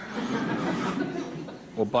with it.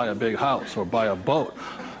 Or buy a big house or buy a boat.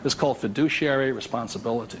 It's called fiduciary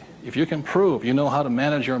responsibility. If you can prove you know how to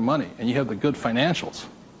manage your money and you have the good financials,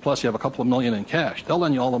 plus you have a couple of million in cash, they'll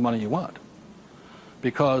lend you all the money you want.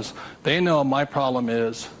 Because they know my problem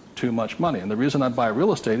is too much money. And the reason I buy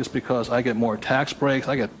real estate is because I get more tax breaks.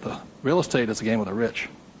 Real estate is a game of the rich,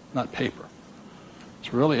 not paper.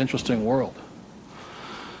 It's a really interesting world.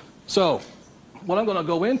 So what I'm going to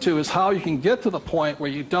go into is how you can get to the point where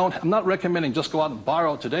you don't, I'm not recommending just go out and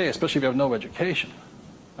borrow today, especially if you have no education.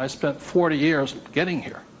 I spent 40 years getting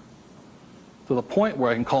here to the point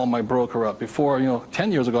where I can call my broker up. Before,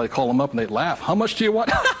 10 years ago, I'd call them up and they'd laugh. How much do you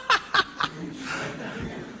want?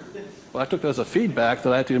 Well, I took that as a feedback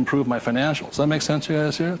that I had to improve my financials. Does that make sense to you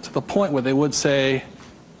guys here? To the point where they would say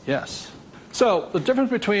yes. So the difference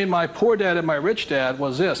between my poor dad and my rich dad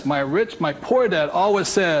was this. My poor dad always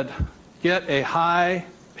said, get a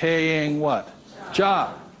high-paying what?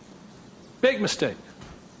 Job. Big mistake.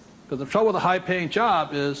 Because the trouble with a high-paying job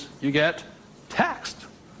is you get taxed.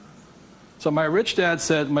 So my rich dad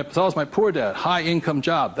said, so was my poor dad, high-income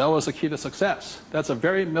job. That was the key to success. That's a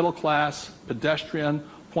very middle-class, pedestrian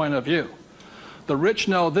point of view. The rich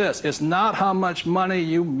know this. It's not how much money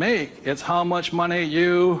you make. It's how much money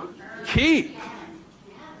you keep.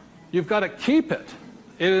 You've got to keep it.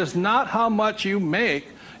 It is not how much you make.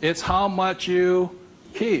 It's how much you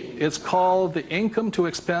keep. It's called the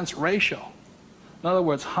income-to-expense ratio. In other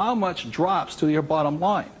words, how much drops to your bottom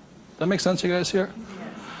line. Does that make sense to you guys here?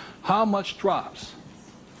 How much drops?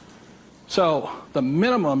 So the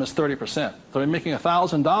minimum is 30%. So if you're making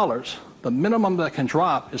 $1,000, the minimum that can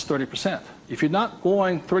drop is 30%. If you're not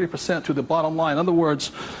going 30% to the bottom line, in other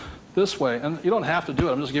words, this way, and you don't have to do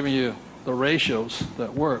it, I'm just giving you the ratios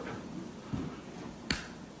that work.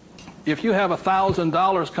 If you have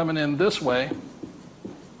 $1,000 coming in this way,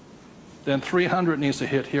 then 300 needs to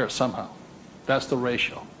hit here somehow. That's the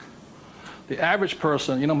ratio. The average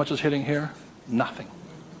person, you know how much is hitting here? Nothing.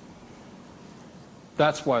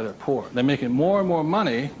 That's why they're poor. They're making more and more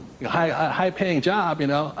money, a high-paying job, you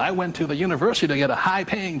know. I went to the university to get a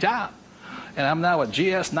high-paying job, and I'm now a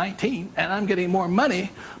GS-19, and I'm getting more money,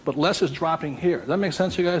 but less is dropping here. Does that make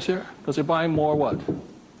sense to you guys here? Because they're buying more what?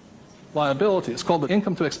 Liability. It's called the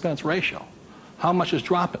income-to-expense ratio. How much is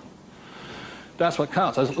dropping? That's what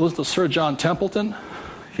counts. I listened to Sir John Templeton.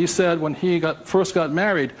 He said when he first got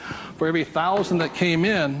married, for every 1,000 that came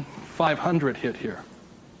in, 500 hit here.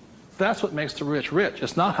 That's what makes the rich rich.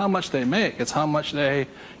 It's not how much they make, it's how much they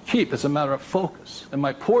keep. It's a matter of focus. And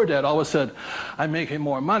my poor dad always said, I'm making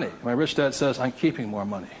more money. My rich dad says, I'm keeping more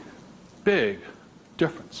money. Big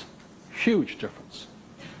difference, huge difference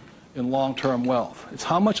in long-term wealth. It's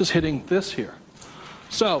how much is hitting this here.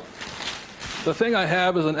 So the thing I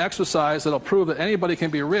have is an exercise that'll prove that anybody can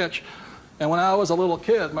be rich. And when I was a little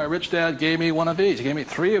kid, my rich dad gave me one of these. He gave me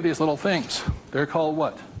 3 of these little things. They're called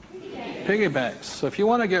what? Piggy banks. So if you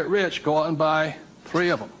want to get rich, go out and buy 3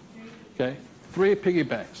 of them. Okay? 3 piggy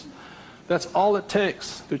banks. That's all it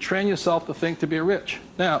takes to train yourself to think to be rich.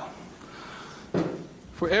 Now,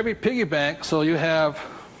 for every piggy bank, so you have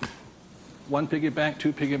 1 piggy bank,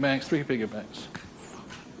 2 piggy banks, 3 piggy banks.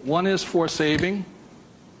 1 is for saving,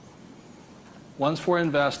 1's for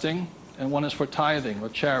investing, and 1 is for tithing or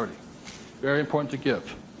charity. Very important to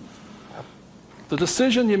give. The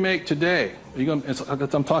decision you make today,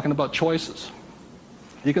 I'm talking about choices.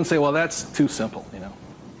 You can say, well, that's too simple, you know.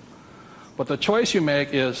 But the choice you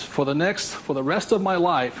make is for the rest of my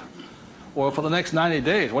life, or for the next 90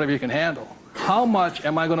 days, whatever you can handle, how much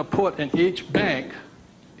am I going to put in each bank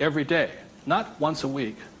every day? Not once a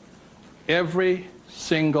week, every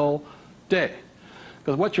single day.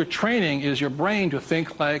 Because what you're training is your brain to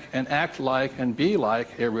think like and act like and be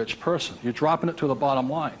like a rich person. You're dropping it to the bottom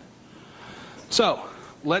line. So,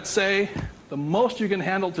 let's say the most you can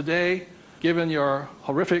handle today, given your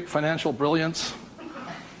horrific financial brilliance,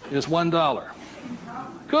 is $1.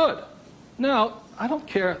 Good. Now, I don't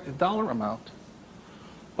care the dollar amount,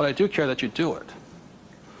 but I do care that you do it.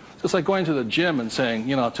 It's like going to the gym and saying,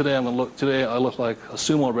 you know, today I look like a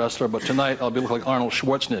sumo wrestler, but tonight I'll look like Arnold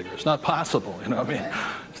Schwarzenegger. It's not possible, you know what I mean?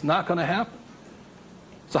 It's not going to happen.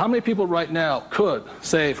 So how many people right now could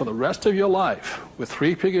say for the rest of your life, with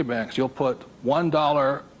 3 piggy banks, you'll put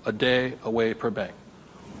 $1 a day away per bank?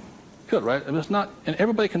 Good, right? And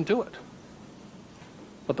everybody can do it.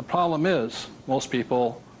 But the problem is, most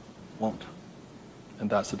people won't. And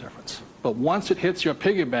that's the difference. But once it hits your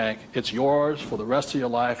piggy bank, it's yours for the rest of your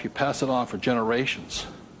life. You pass it on for generations.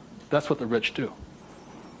 That's what the rich do.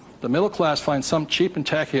 The middle class finds some cheap and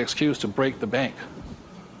tacky excuse to break the bank.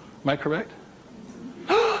 Am I correct?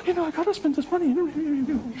 You know, I got to spend this money.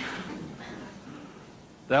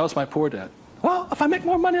 That was my poor dad. Well, if I make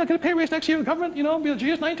more money, I'll get a pay raise next year. The government, you know, be a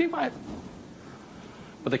GS-19.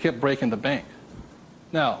 But they kept breaking the bank.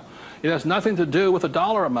 Now, it has nothing to do with the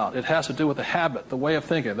dollar amount. It has to do with the habit, the way of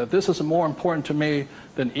thinking, that this is more important to me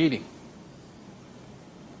than eating.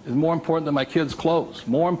 It's more important than my kids' clothes.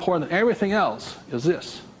 More important than everything else is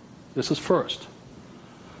this. This is first.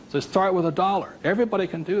 So start with $1. Everybody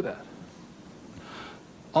can do that.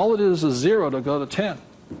 All it is 0 to go to 10.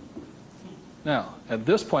 Now, at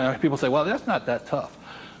this point, people say, well, that's not that tough.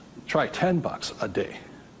 Try $10 a day.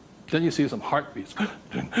 Then you see some heartbeats.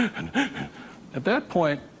 At that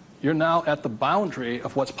point, you're now at the boundary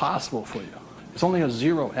of what's possible for you. It's only a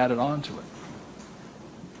 0 added on to it.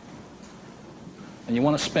 And you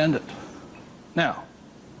want to spend it. Now,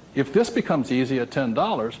 if this becomes easy at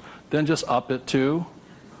 $10, then just up it to,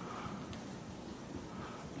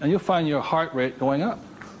 and you'll find your heart rate going up.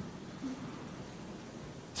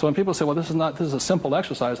 So when people say, well, this is a simple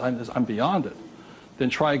exercise, I'm beyond it, then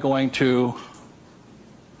try going to,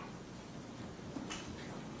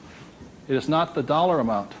 it is not the dollar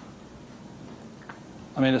amount.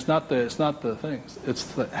 I mean, it's not the things, it's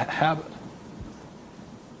the habit.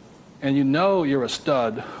 And you know you're a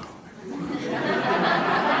stud.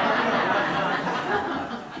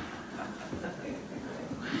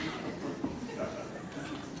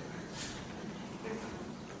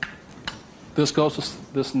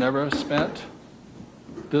 This never spent.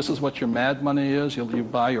 This is what your mad money is. You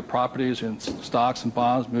buy your properties and stocks and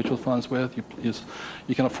bonds, mutual funds with.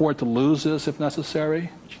 You can afford to lose this if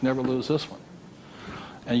necessary, but you never lose this one.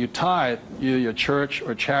 And you tithe your church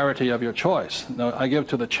or charity of your choice. Now, I give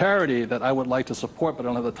to the charity that I would like to support, but I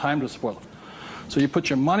don't have the time to support. So you put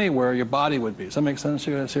your money where your body would be. Does that make sense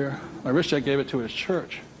to you guys here? My rich dad gave it to his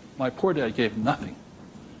church. My poor dad gave nothing.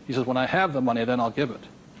 He says, when I have the money, then I'll give it.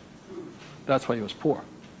 That's why he was poor.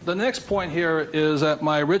 The next point here is that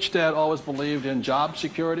my rich dad always believed in job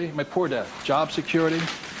security. My poor dad, job security.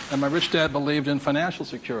 And my rich dad believed in financial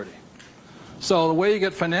security. So the way you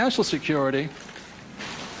get financial security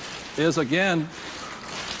is, again,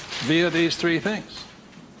 via these three things.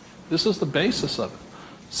 This is the basis of it.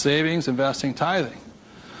 Savings, investing, tithing.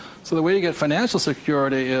 So the way you get financial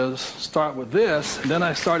security is start with this, and then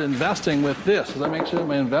I start investing with this. Does that make sense?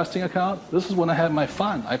 My investing account, this is when I have my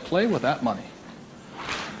fun. I play with that money.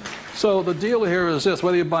 So the deal here is this,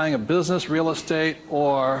 whether you're buying a business, real estate,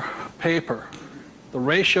 or paper, the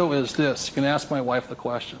ratio is this. You can ask my wife the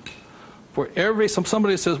question. For every,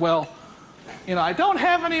 somebody says, well, I don't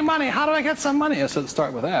have any money. How do I get some money? I said,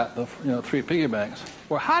 start with that, the 3 piggy banks.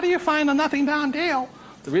 Or how do you find a nothing down deal?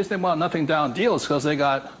 The reason they want a nothing down deal is because they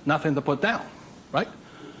got nothing to put down, right?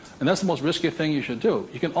 And that's the most risky thing you should do.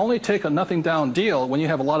 You can only take a nothing down deal when you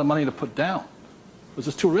have a lot of money to put down, because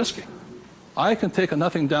it's too risky. I can take a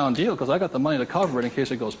nothing down deal because I got the money to cover it in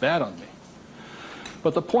case it goes bad on me.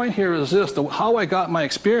 But the point here is this, how I got my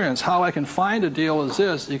experience, how I can find a deal is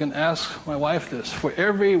this. You can ask my wife this. For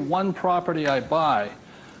every one property I buy,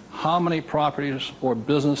 how many properties or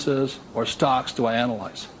businesses or stocks do I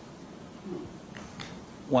analyze?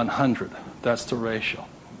 100. That's the ratio.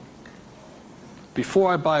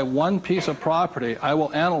 Before I buy one piece of property, I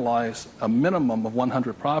will analyze a minimum of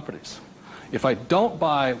 100 properties. If I don't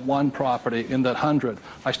buy one property in that 100,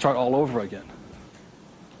 I start all over again.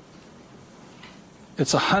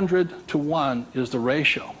 It's 100 to 1 is the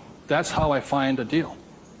ratio. That's how I find a deal.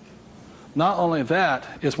 Not only that,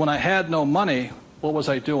 is when I had no money, what was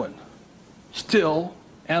I doing? Still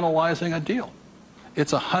analyzing a deal.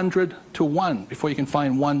 It's 100 to 1 before you can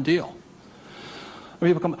find one deal. And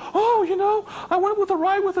people come, I went with a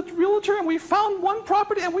ride with a realtor and we found one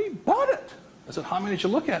property and we bought it. I said, how many did you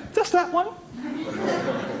look at? Just that one.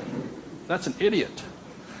 That's an idiot,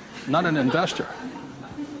 not an investor.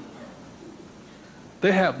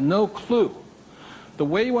 They have no clue. The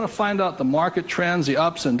way you want to find out the market trends, the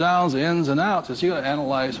ups and downs, the ins and outs, is you got to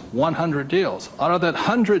analyze 100 deals. Out of that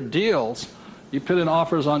 100 deals, you put in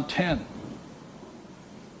offers on 10.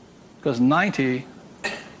 Because 90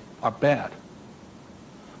 are bad.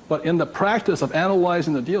 But in the practice of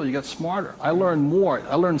analyzing the deal, you get smarter. I learn more.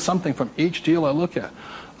 I learn something from each deal I look at.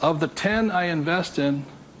 Of the 10 I invest in,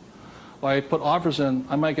 or I put offers in,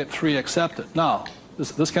 I might get 3 accepted. Now,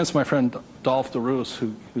 this comes from my friend Dolph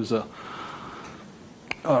DeRoos, who's a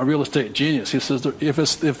real estate genius. He says,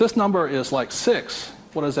 if this number is like 6,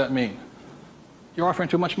 what does that mean? You're offering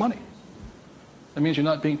too much money. That means you're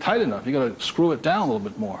not being tight enough. You've got to screw it down a little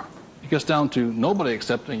bit more. It gets down to nobody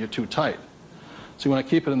accepting you're too tight. So you want to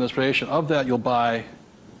keep it in this ratio. Of that, you'll buy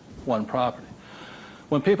one property.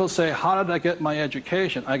 When people say, how did I get my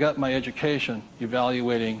education? I got my education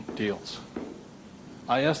evaluating deals.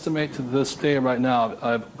 I estimate to this day right now,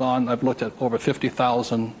 I've looked at over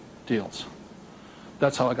 50,000 deals.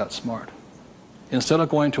 That's how I got smart. Instead of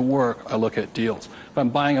going to work, I look at deals. If I'm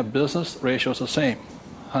buying a business, the ratio is the same.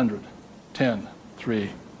 100, 10, 3,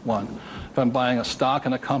 1. If I'm buying a stock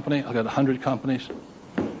in a company, I've got 100 companies,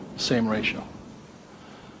 same ratio.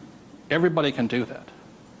 Everybody can do that.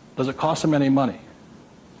 Does it cost them any money?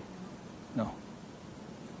 No,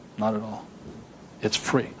 not at all. It's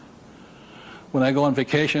free. When I go on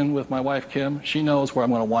vacation with my wife, Kim, she knows where I'm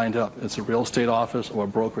going to wind up. It's a real estate office or a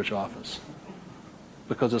brokerage office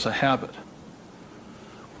because it's a habit.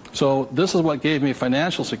 So this is what gave me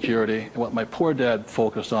financial security, and what my poor dad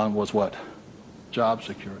focused on was what? Job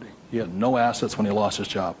security. He had no assets when he lost his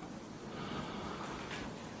job.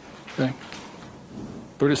 Okay?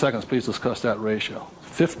 30 seconds, please discuss that ratio.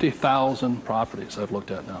 50,000 properties I've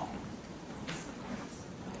looked at now.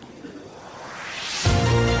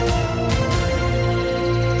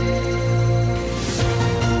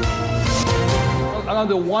 I'm going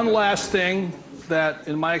to do one last thing that,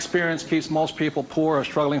 in my experience, keeps most people poor or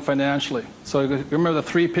struggling financially. So you remember the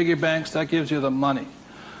 3 piggy banks? That gives you the money.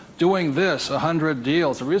 Doing this, 100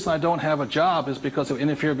 deals. The reason I don't have a job is because it would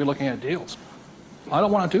interfere with me looking at deals. I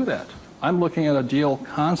don't want to do that. I'm looking at a deal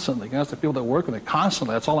constantly. That's the people that work with me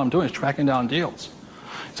constantly. That's all I'm doing is tracking down deals.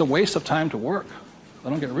 It's a waste of time to work. I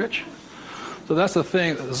don't get rich. So that's the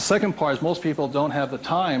thing. The second part is most people don't have the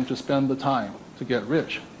time to spend the time to get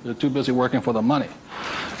rich. They're too busy working for the money.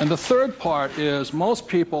 And the third part is most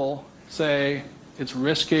people say it's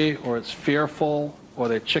risky or it's fearful or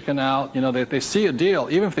they chicken out. They see a deal.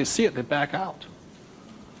 Even if they see it, they back out.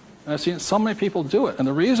 And I've seen so many people do it. And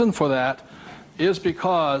the reason for that is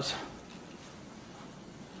because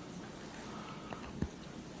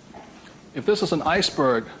if this is an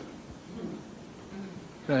iceberg,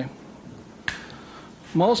 okay,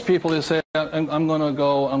 most people, they say, I'm going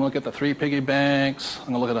to get the 3 piggy banks, I'm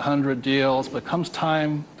going to look at 100 deals, but it comes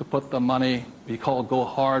time to put the money, we call go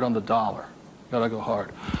hard on the dollar. Got to go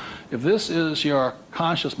hard. If this is your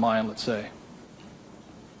conscious mind, let's say,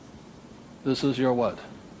 this is your what?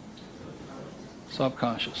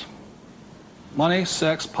 Subconscious. Money,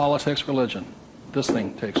 sex, politics, religion. This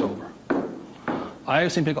thing takes over. I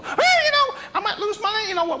have seen people go, hey, I might lose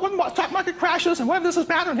money, when the stock market crashes, and what if this is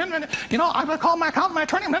bad, and I'm going to call my accountant, my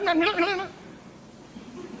attorney.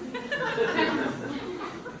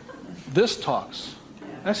 This talks.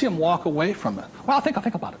 I see them walk away from it. Well, I'll think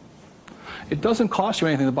about it. It doesn't cost you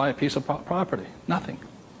anything to buy a piece of property. Nothing.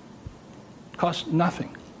 It costs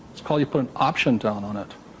nothing. It's called you put an option down on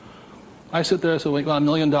it. I sit there and say, well, you got $1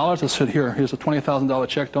 million? I said, here's a $20,000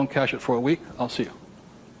 check. Don't cash it for a week. I'll see you.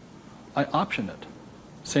 I option it.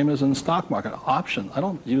 Same as in the stock market. Option. I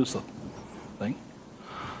don't use the thing.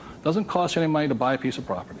 It doesn't cost you any money to buy a piece of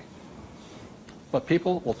property. But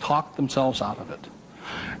people will talk themselves out of it.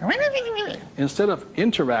 Instead of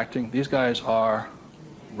interacting, these guys are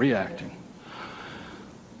reacting.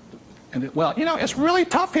 And it's really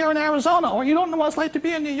tough here in Arizona, or you don't know what it's like to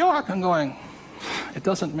be in New York. I'm going, it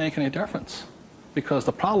doesn't make any difference, because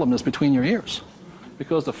the problem is between your ears.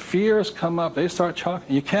 Because the fears come up, they start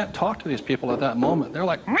talking. You can't talk to these people at that moment. They're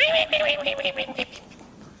like,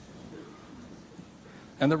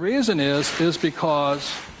 and the reason is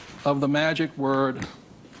because of the magic word.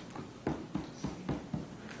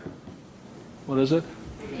 What is it?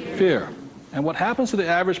 Fear. And what happens to the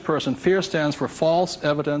average person, fear stands for false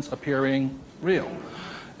evidence appearing real.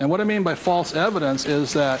 And what I mean by false evidence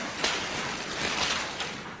is that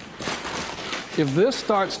if this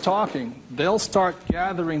starts talking, they'll start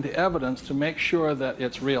gathering the evidence to make sure that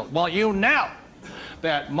it's real. Well, you know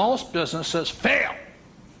that most businesses fail.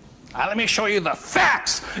 Let me show you the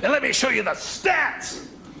facts, and let me show you the stats.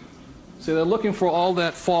 See, they're looking for all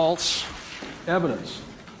that false evidence.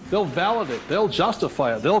 They'll validate, they'll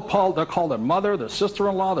justify it. They'll call their mother, their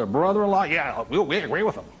sister-in-law, their brother-in-law. Yeah, we agree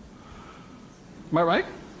with them. Am I right?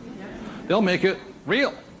 Yeah. They'll make it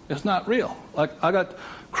real. It's not real. Like, I got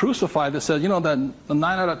crucified that said, that the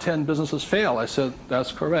 9 out of 10 businesses fail. I said,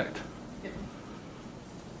 that's correct. Yeah.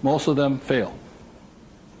 Most of them fail,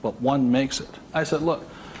 but one makes it. I said, look,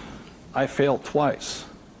 I failed twice.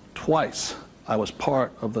 Twice I was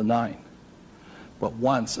part of the 9, but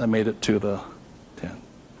once I made it to the 10.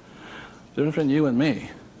 The difference between you and me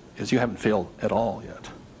is you haven't failed at all yet.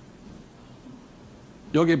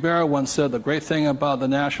 Yogi Berra once said the great thing about the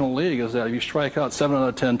National League is that if you strike out 7 out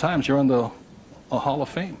of 10 times, you're in the Hall of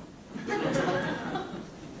Fame.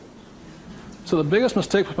 So the biggest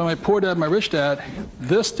mistake was my poor dad, my rich dad,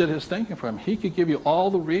 this did his thinking for him. He could give you all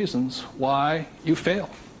the reasons why you fail.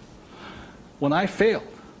 When I failed,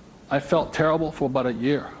 I felt terrible for about a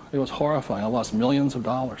year. It was horrifying. I lost millions of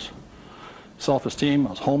dollars. Self-esteem,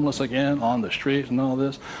 I was homeless again, on the street and all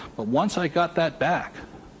this. But once I got that back,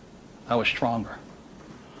 I was stronger.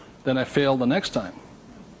 Then I failed the next time.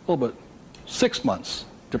 Oh, but 6 months,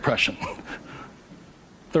 depression.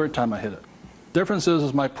 Third time I hit it. Difference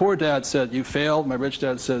is my poor dad said, you failed. My rich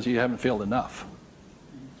dad says, you haven't failed enough.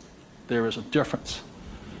 There is a difference.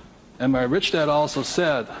 And my rich dad also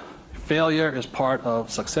said, failure is part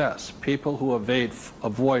of success. People who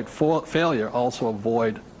avoid failure also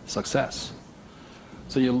avoid success.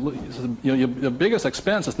 So your biggest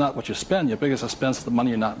expense is not what you spend. Your biggest expense is the money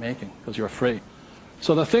you're not making because you're afraid.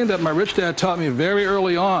 So the thing that my rich dad taught me very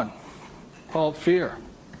early on, called fear.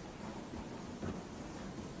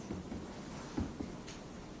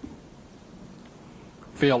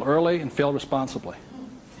 Fail early and fail responsibly.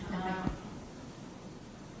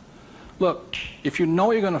 Look, if you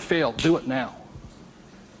know you're going to fail, do it now.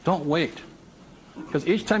 Don't wait. Because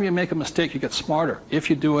each time you make a mistake, you get smarter if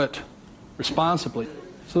you do it responsibly.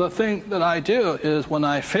 So the thing that I do is when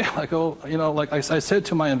I fail, I go, like I said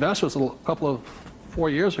to my investors a couple of 4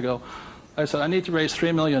 years ago, I said, I need to raise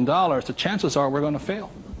 $3 million. The chances are we're going to fail.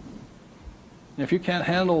 And if you can't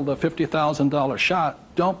handle the $50,000 shot,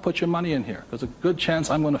 don't put your money in here. There's a good chance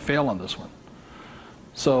I'm going to fail on this one.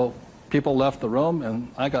 So people left the room,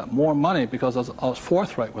 and I got more money because I was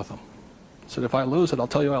forthright with them. I said, if I lose it, I'll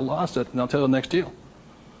tell you I lost it, and I'll tell you the next deal.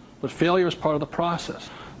 But failure is part of the process.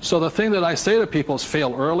 So the thing that I say to people is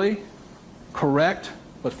fail early, correct,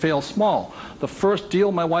 but fail small. The first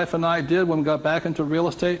deal my wife and I did when we got back into real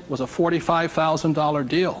estate was a $45,000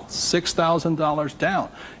 deal, $6,000 down.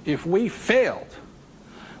 If we failed,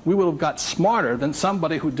 we would have got smarter than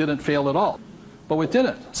somebody who didn't fail at all. But we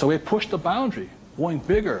didn't. So we pushed the boundary, going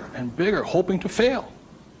bigger and bigger, hoping to fail.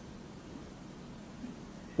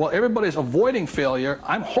 Well, everybody's avoiding failure.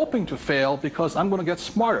 I'm hoping to fail because I'm going to get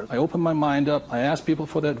smarter. I open my mind up. I ask people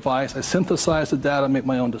for their advice. I synthesize the data, make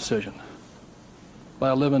my own decision. But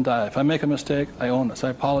I live and die. If I make a mistake, I own it. So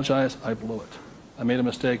I apologize. I blew it. I made a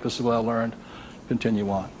mistake. This is what I learned. Continue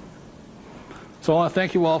on. So I want to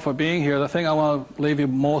thank you all for being here. The thing I want to leave you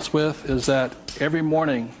most with is that every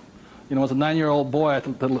morning, as a 9-year-old boy,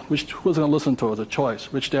 who was going to listen to? It was a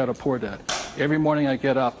choice, rich dad or poor dad. Every morning I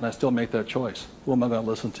get up and I still make that choice. Who am I going to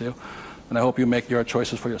listen to? And I hope you make your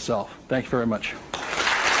choices for yourself. Thank you very much.